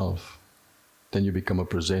yourself, then you become a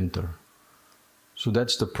presenter. So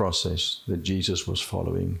that's the process that Jesus was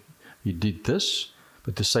following. He did this,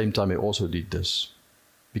 but at the same time he also did this.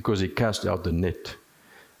 Because he cast out the net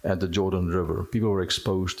at the Jordan River. People were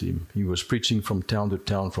exposed to him. He was preaching from town to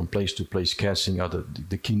town, from place to place, casting out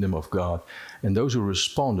the kingdom of God. And those who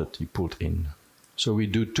responded, he pulled in. So we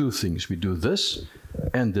do 2 things. We do this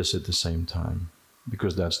and this at the same time,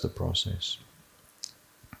 because that's the process.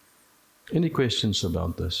 Any questions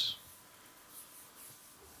about this?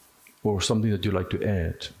 Or something that you'd like to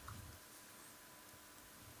add?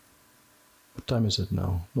 What time is it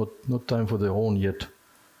now? Not time for the horn yet.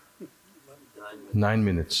 9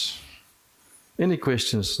 minutes. Any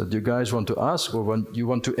questions that you guys want to ask or you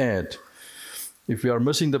want to add? If we are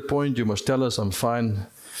missing the point, you must tell us. I'm fine.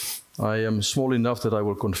 I am small enough that I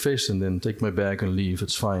will confess and then take my bag and leave.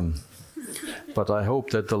 It's fine. But I hope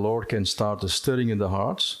that the Lord can start a stirring in the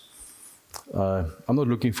hearts. I'm not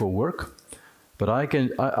looking for work. But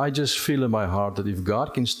I just feel in my heart that if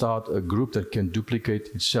God can start a group that can duplicate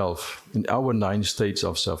itself in our 9 states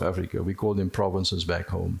of South Africa, we call them provinces back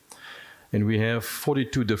home. And we have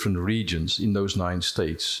 42 different regions in those 9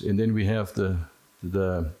 states. And then we have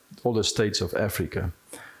all the states of Africa.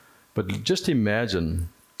 But just imagine,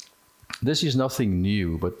 this is nothing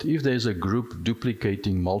new, but if there's a group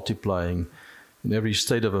duplicating, multiplying in every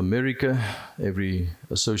state of America, every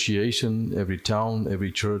association, every town,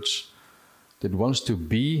 every church, that wants to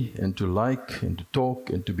be and to like and to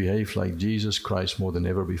talk and to behave like Jesus Christ more than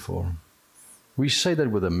ever before. We say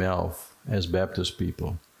that with a mouth as Baptist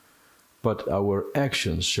people, but our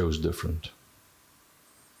actions shows different.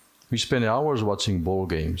 We spend hours watching ball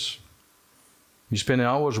games. We spend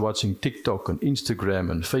hours watching TikTok and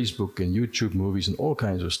Instagram and Facebook and YouTube movies and all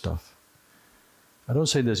kinds of stuff. I don't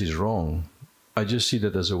say this is wrong. I just see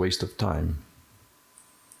that as a waste of time,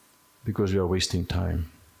 because we are wasting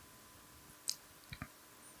time.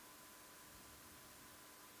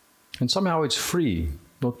 And somehow it's free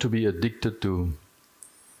not to be addicted to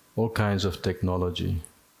all kinds of technology.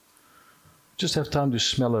 Just have time to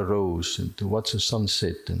smell a rose and to watch the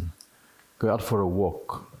sunset and go out for a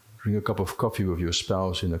walk, drink a cup of coffee with your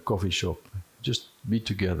spouse in a coffee shop. Just be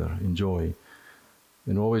together, enjoy.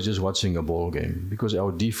 And always just watching a ball game, because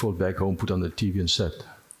our default back home, put on the TV and sit.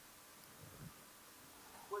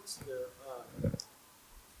 What's the, I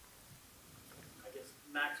guess,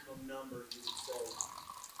 maximum number you would say?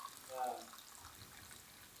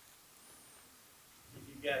 If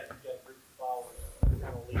you've got a group of followers, you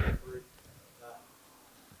want to lead a group,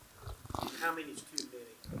 how many is too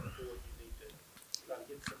many before you need to try to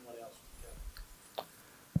get someone else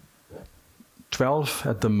together? 12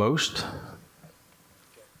 at the most.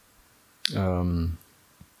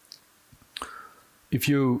 If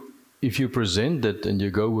you present it and you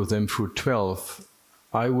go with them through 12,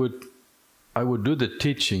 I would do the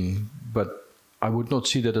teaching, but I would not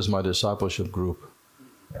see that as my discipleship group.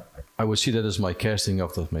 I would see that as my casting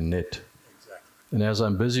of my net. Exactly. And as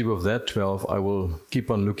I'm busy with that 12, I will keep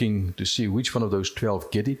on looking to see which one of those 12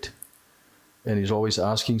 get it. And he's always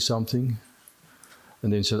asking something.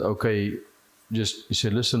 And then said, okay, he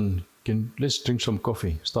said, listen, let's drink some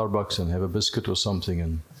coffee, Starbucks, and have a biscuit or something,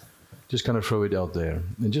 and just kind of throw it out there.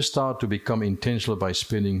 And just start to become intentional by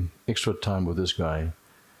spending extra time with this guy.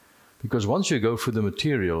 Because once you go through the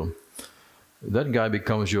material, that guy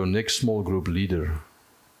becomes your next small group leader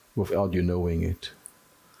without you knowing it.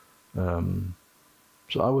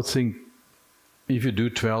 So I would think if you do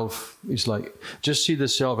 12, it's like, just see the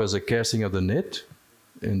self as a casting of the net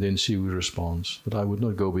and then see who responds. But I would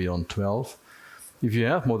not go beyond 12. If you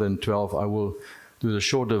have more than 12, I will do the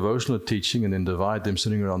short devotional teaching and then divide them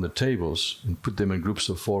sitting around the tables and put them in groups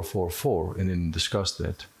of 4, 4, 4 and then discuss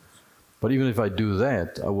that. But even if I do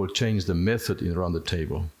that, I will change the method around the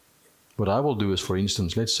table. What I will do is, for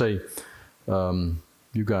instance, let's say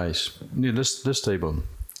you guys, near this table,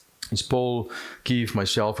 it's Paul, Keith,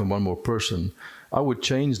 myself, and one more person. I would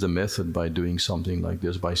change the method by doing something like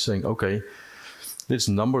this, by saying, okay, let's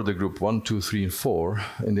number the group 1, 2, 3, and 4,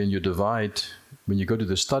 and then you divide. When you go to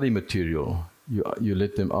the study material, you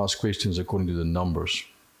let them ask questions according to the numbers.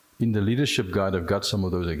 In the leadership guide, I've got some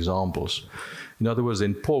of those examples. In other words,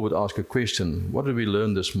 then Paul would ask a question. What did we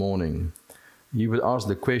learn this morning? He would ask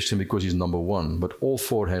the question because he's number 1, but all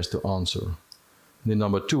 4 has to answer. And then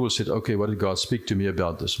number 2 will say, okay, what did God speak to me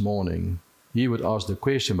about this morning? He would ask the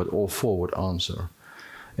question, but all 4 would answer.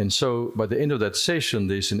 And so by the end of that session,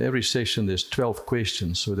 in every session, there's 12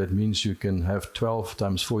 questions. So that means you can have 12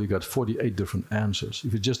 times 4, you got 48 different answers.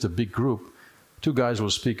 If it's just a big group, 2 guys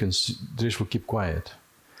will speak and the rest will keep quiet.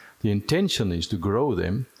 The intention is to grow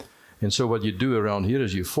them. And so what you do around here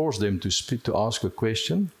is you force them to speak, to ask a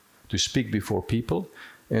question, to speak before people,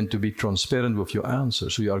 and to be transparent with your answer.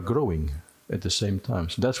 So you are growing at the same time.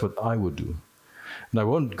 So that's what I would do. And I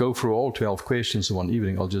won't go through all 12 questions in one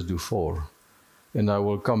evening. I'll just do 4. And I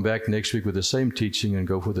will come back next week with the same teaching and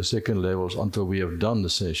go for the second levels until we have done the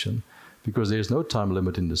session, because there's no time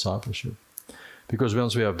limit in discipleship. Because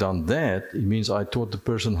once we have done that, it means I taught the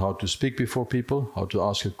person how to speak before people, how to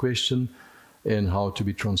ask a question, and how to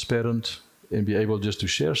be transparent and be able just to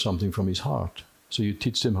share something from his heart. So you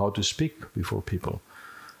teach them how to speak before people.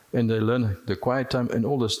 And they learn the quiet time and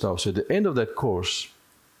all this stuff. So at the end of that course,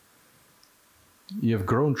 you have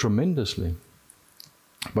grown tremendously.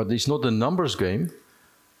 But it's not a numbers game.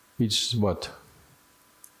 It's what?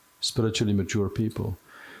 Spiritually mature people.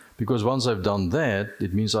 Because once I've done that,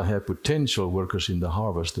 it means I have potential workers in the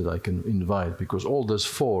harvest that I can invite. Because all those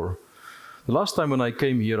 4. The last time when I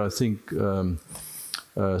came here, I think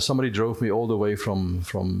somebody drove me all the way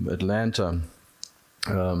from Atlanta.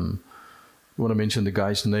 I want to mention the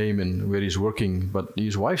guy's name and where he's working. But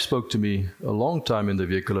his wife spoke to me a long time in the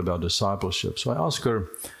vehicle about discipleship. So I asked her,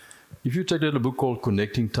 if you take a little book called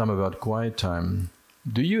Connecting Time About Quiet Time,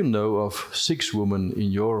 do you know of 6 women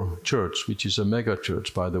in your church, which is a mega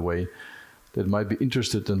church, by the way, that might be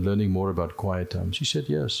interested in learning more about quiet time? She said,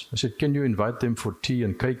 yes. I said, can you invite them for tea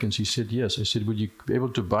and cake? And she said, yes. I said, would you be able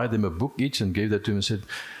to buy them a book each? And gave that to them and said,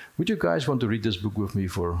 would you guys want to read this book with me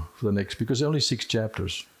for the next, because there are only 6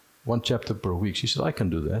 chapters, 1 chapter per week. She said, I can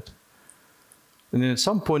do that. And then at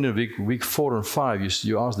some point in week 4 and 5,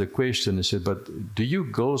 you ask the question and said, but do you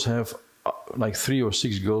girls have like 3 or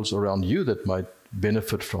 6 girls around you that might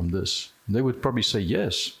benefit from this? And they would probably say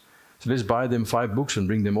yes. So let's buy them 5 books and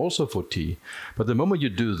bring them also for tea. But the moment you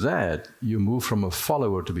do that, you move from a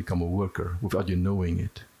follower to become a worker without you knowing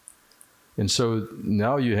it. And so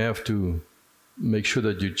now you have to make sure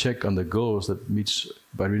that you check on the girls that meets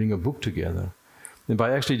by reading a book together. And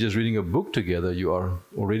by actually just reading a book together, you are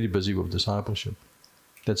already busy with discipleship.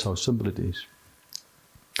 That's how simple it is.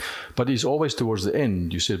 But it's always towards the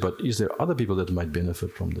end. You said, but is there other people that might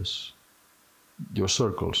benefit from this? Your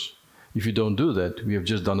circles. If you don't do that, we have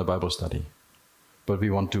just done a Bible study. But we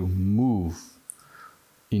want to move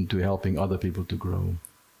into helping other people to grow.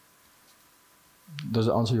 Does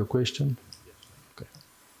it answer your question? Yes. Okay.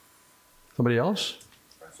 Somebody else?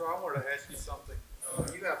 So I wanted to ask you something.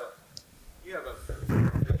 You have a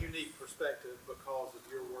unique perspective because of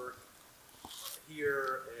your work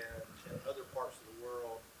here and in other parts of the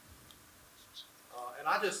world. And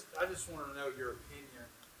I just want to know your opinion.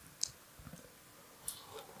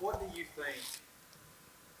 What do you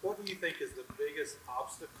think is the biggest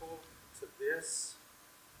obstacle to this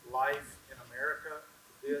life in America,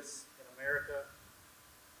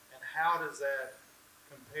 and how does that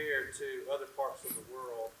compare to other parts of the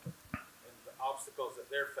world and the obstacles that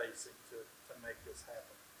they're facing to make this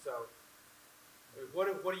happen? So,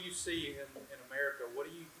 what do you see in America? What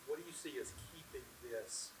do you see as keeping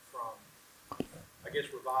this from, I guess,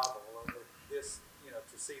 revival or this,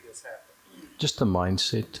 to see this happen? Just a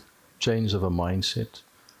mindset, change of a mindset.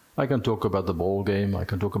 I can talk about the ball game, I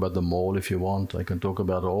can talk about the mall if you want, I can talk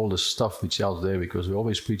about all the stuff which is out there, because we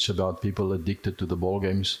always preach about people addicted to the ball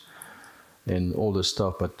games and all this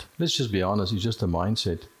stuff, but let's just be honest, it's just a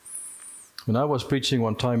mindset. When I was preaching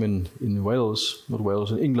one time in Wales, not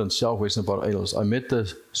Wales, in England, southwestern part of Wales, I met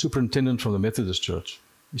the superintendent from the Methodist Church.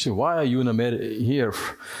 He said, why are you here,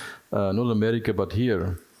 not America, but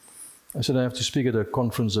here? I said, I have to speak at a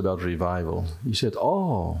conference about revival. He said,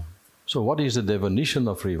 oh, so what is the definition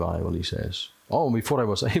of revival, he says. Oh, before I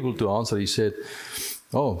was able to answer, he said,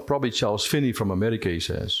 oh, probably Charles Finney from America, he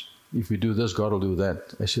says. If we do this, God will do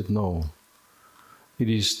that. I said, no. It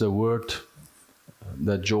is the word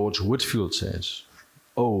that George Whitefield says,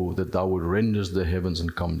 oh, that thou would rend the heavens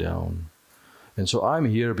and come down. And so I'm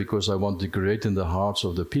here because I want to create in the hearts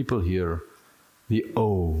of the people here the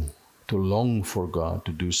awe, to long for God,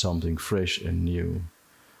 to do something fresh and new.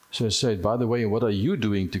 So I said, by the way, what are you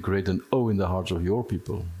doing to create an awe in the hearts of your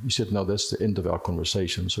people? He said, no, that's the end of our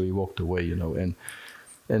conversation. So he walked away,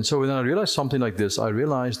 And so when I realized something like this, I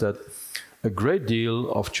realized that a great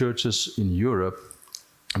deal of churches in Europe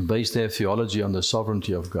base their theology on the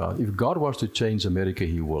sovereignty of God. If God wants to change America,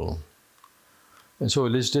 he will. And so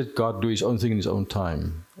let's let God do his own thing in his own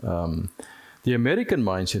time. The American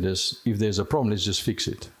mindset is, if there's a problem, let's just fix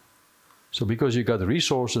it. So because you got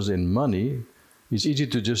resources and money, it's easy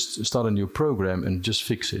to just start a new program and just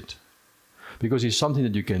fix it. Because it's something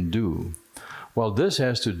that you can do. While this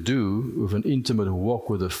has to do with an intimate walk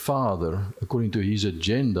with the Father, according to his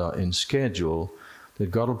agenda and schedule,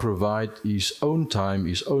 that God will provide his own time,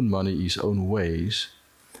 his own money, his own ways.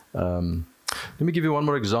 Let me give you one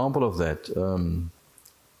more example of that.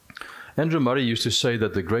 Andrew Murray used to say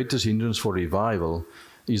that the greatest hindrance for revival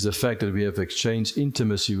is the fact that we have exchanged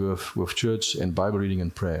intimacy with church and Bible reading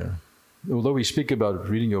and prayer. Although we speak about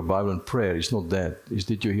reading your Bible and prayer, it's not that. It's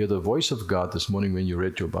did you hear the voice of God this morning when you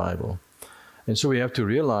read your Bible? And so we have to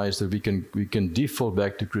realize that we can default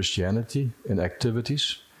back to Christianity and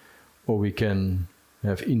activities, or we can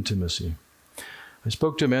have intimacy. I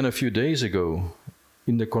spoke to a man a few days ago.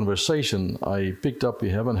 In the conversation, I picked up we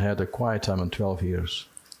haven't had a quiet time in 12 years.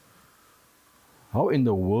 How in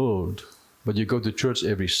the world? But you go to church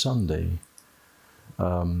every Sunday.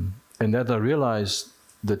 And that I realized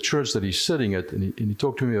the church that he's sitting at, and he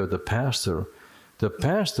talked to me about the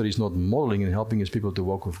pastor is not modeling and helping his people to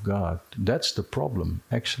walk with God. That's the problem,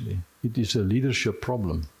 actually. It is a leadership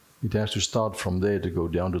problem. It has to start from there to go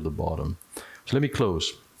down to the bottom. So let me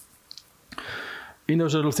close. In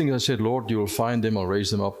those little things I said, Lord, you will find them, I'll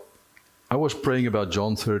raise them up. I was praying about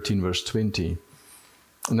John 13, verse 20.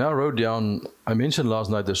 And I wrote down, I mentioned last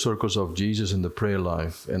night the circles of Jesus in the prayer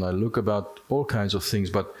life, and I look about all kinds of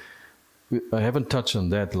things, but I haven't touched on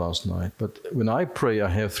that last night. But when I pray, I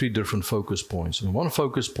have 3 different focus points. And one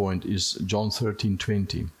focus point is John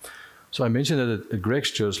 13:20. So I mentioned that at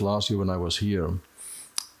Greg's church last year when I was here.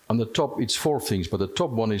 On the top, it's 4 things, but the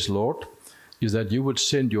top one is, Lord, is that you would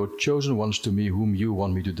send your chosen ones to me whom you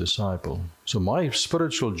want me to disciple. So my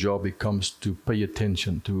spiritual job becomes to pay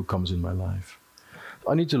attention to who comes in my life.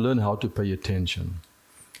 I need to learn how to pay attention.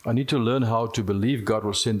 I need to learn how to believe God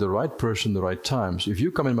will send the right person the right times. If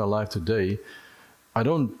you come in my life today, I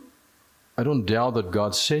don't doubt that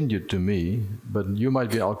God sent you to me, but you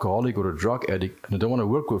might be an alcoholic or a drug addict, and I don't want to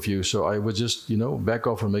work with you, so I would just, back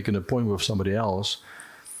off and make an appointment with somebody else.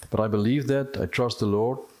 But I believe that, I trust the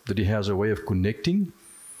Lord, that he has a way of connecting.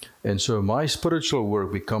 And so my spiritual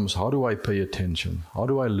work becomes, how do I pay attention? How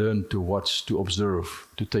do I learn to watch, to observe,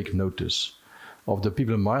 to take notice of the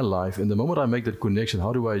people in my life? And the moment I make that connection,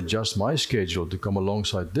 how do I adjust my schedule to come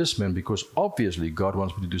alongside this man? Because obviously God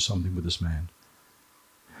wants me to do something with this man.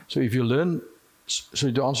 So if you learn,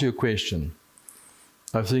 so to answer your question,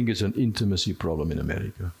 I think it's an intimacy problem in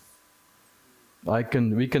America.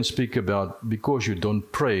 We can speak about, because you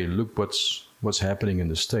don't pray, look what's happening in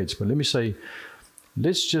the States. But let me say,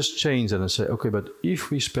 let's just change that and say, okay, but if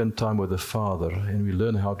we spend time with the Father and we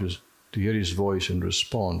learn how to hear his voice and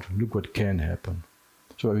respond, look what can happen.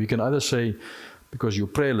 So we can either say, because you're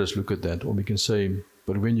prayerless, look at that, or we can say,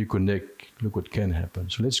 but when you connect, look what can happen.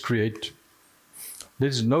 So let's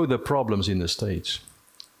know the problems in the States,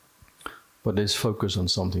 but let's focus on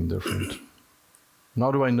something different. And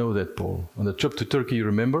how do I know that, Paul? On the trip to Turkey, you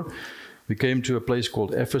remember, we came to a place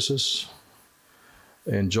called Ephesus,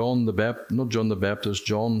 and John, the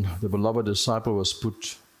beloved disciple, was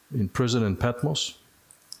put in prison in Patmos.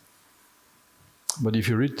 But if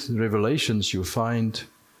you read Revelations, you find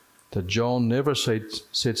that John never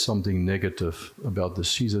said something negative about the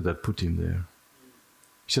Caesar that put him there.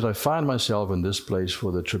 He said, I find myself in this place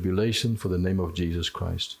for the tribulation for the name of Jesus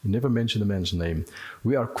Christ. He never mentioned a man's name.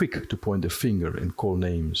 We are quick to point the finger and call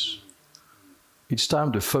names. It's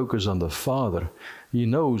time to focus on the Father. He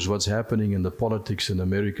knows what's happening in the politics in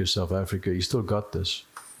America, South Africa. He still got this.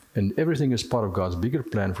 And everything is part of God's bigger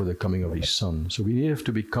plan for the coming of his Son. So we have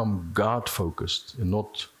to become God-focused and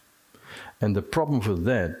not... And the problem for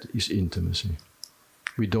that is intimacy.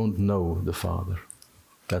 We don't know the Father.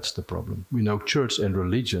 That's the problem. We know church and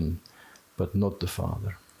religion, but not the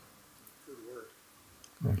Father. Good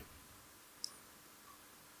word.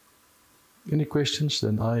 Yeah. Any questions?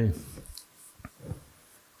 Then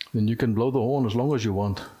you can blow the horn as long as you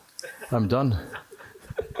want. I'm done.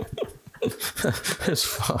 It's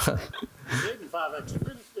fine. You did in 5 extra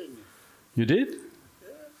minutes, didn't you? You did?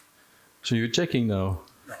 Yeah. So you're checking now?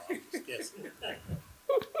 No, I'm just guessing.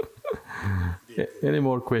 Any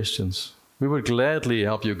more questions? We would gladly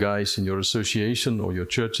help you guys in your association or your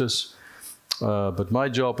churches. But my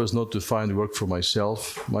job is not to find work for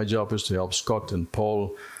myself. My job is to help Scott and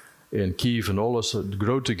Paul and Keith and all us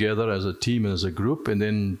grow together as a team and as a group, and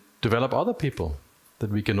then develop other people,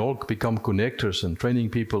 that we can all become connectors and training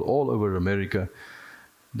people all over America,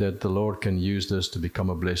 that the Lord can use this to become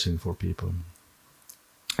a blessing for people.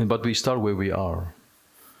 But we start where we are.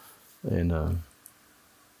 And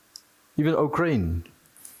even Ukraine,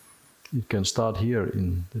 you can start here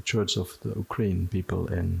in the church of the Ukraine people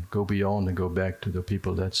and go beyond and go back to the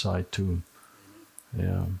people that side too.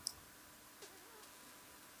 Yeah.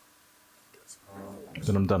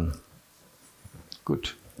 Then I'm done. Good.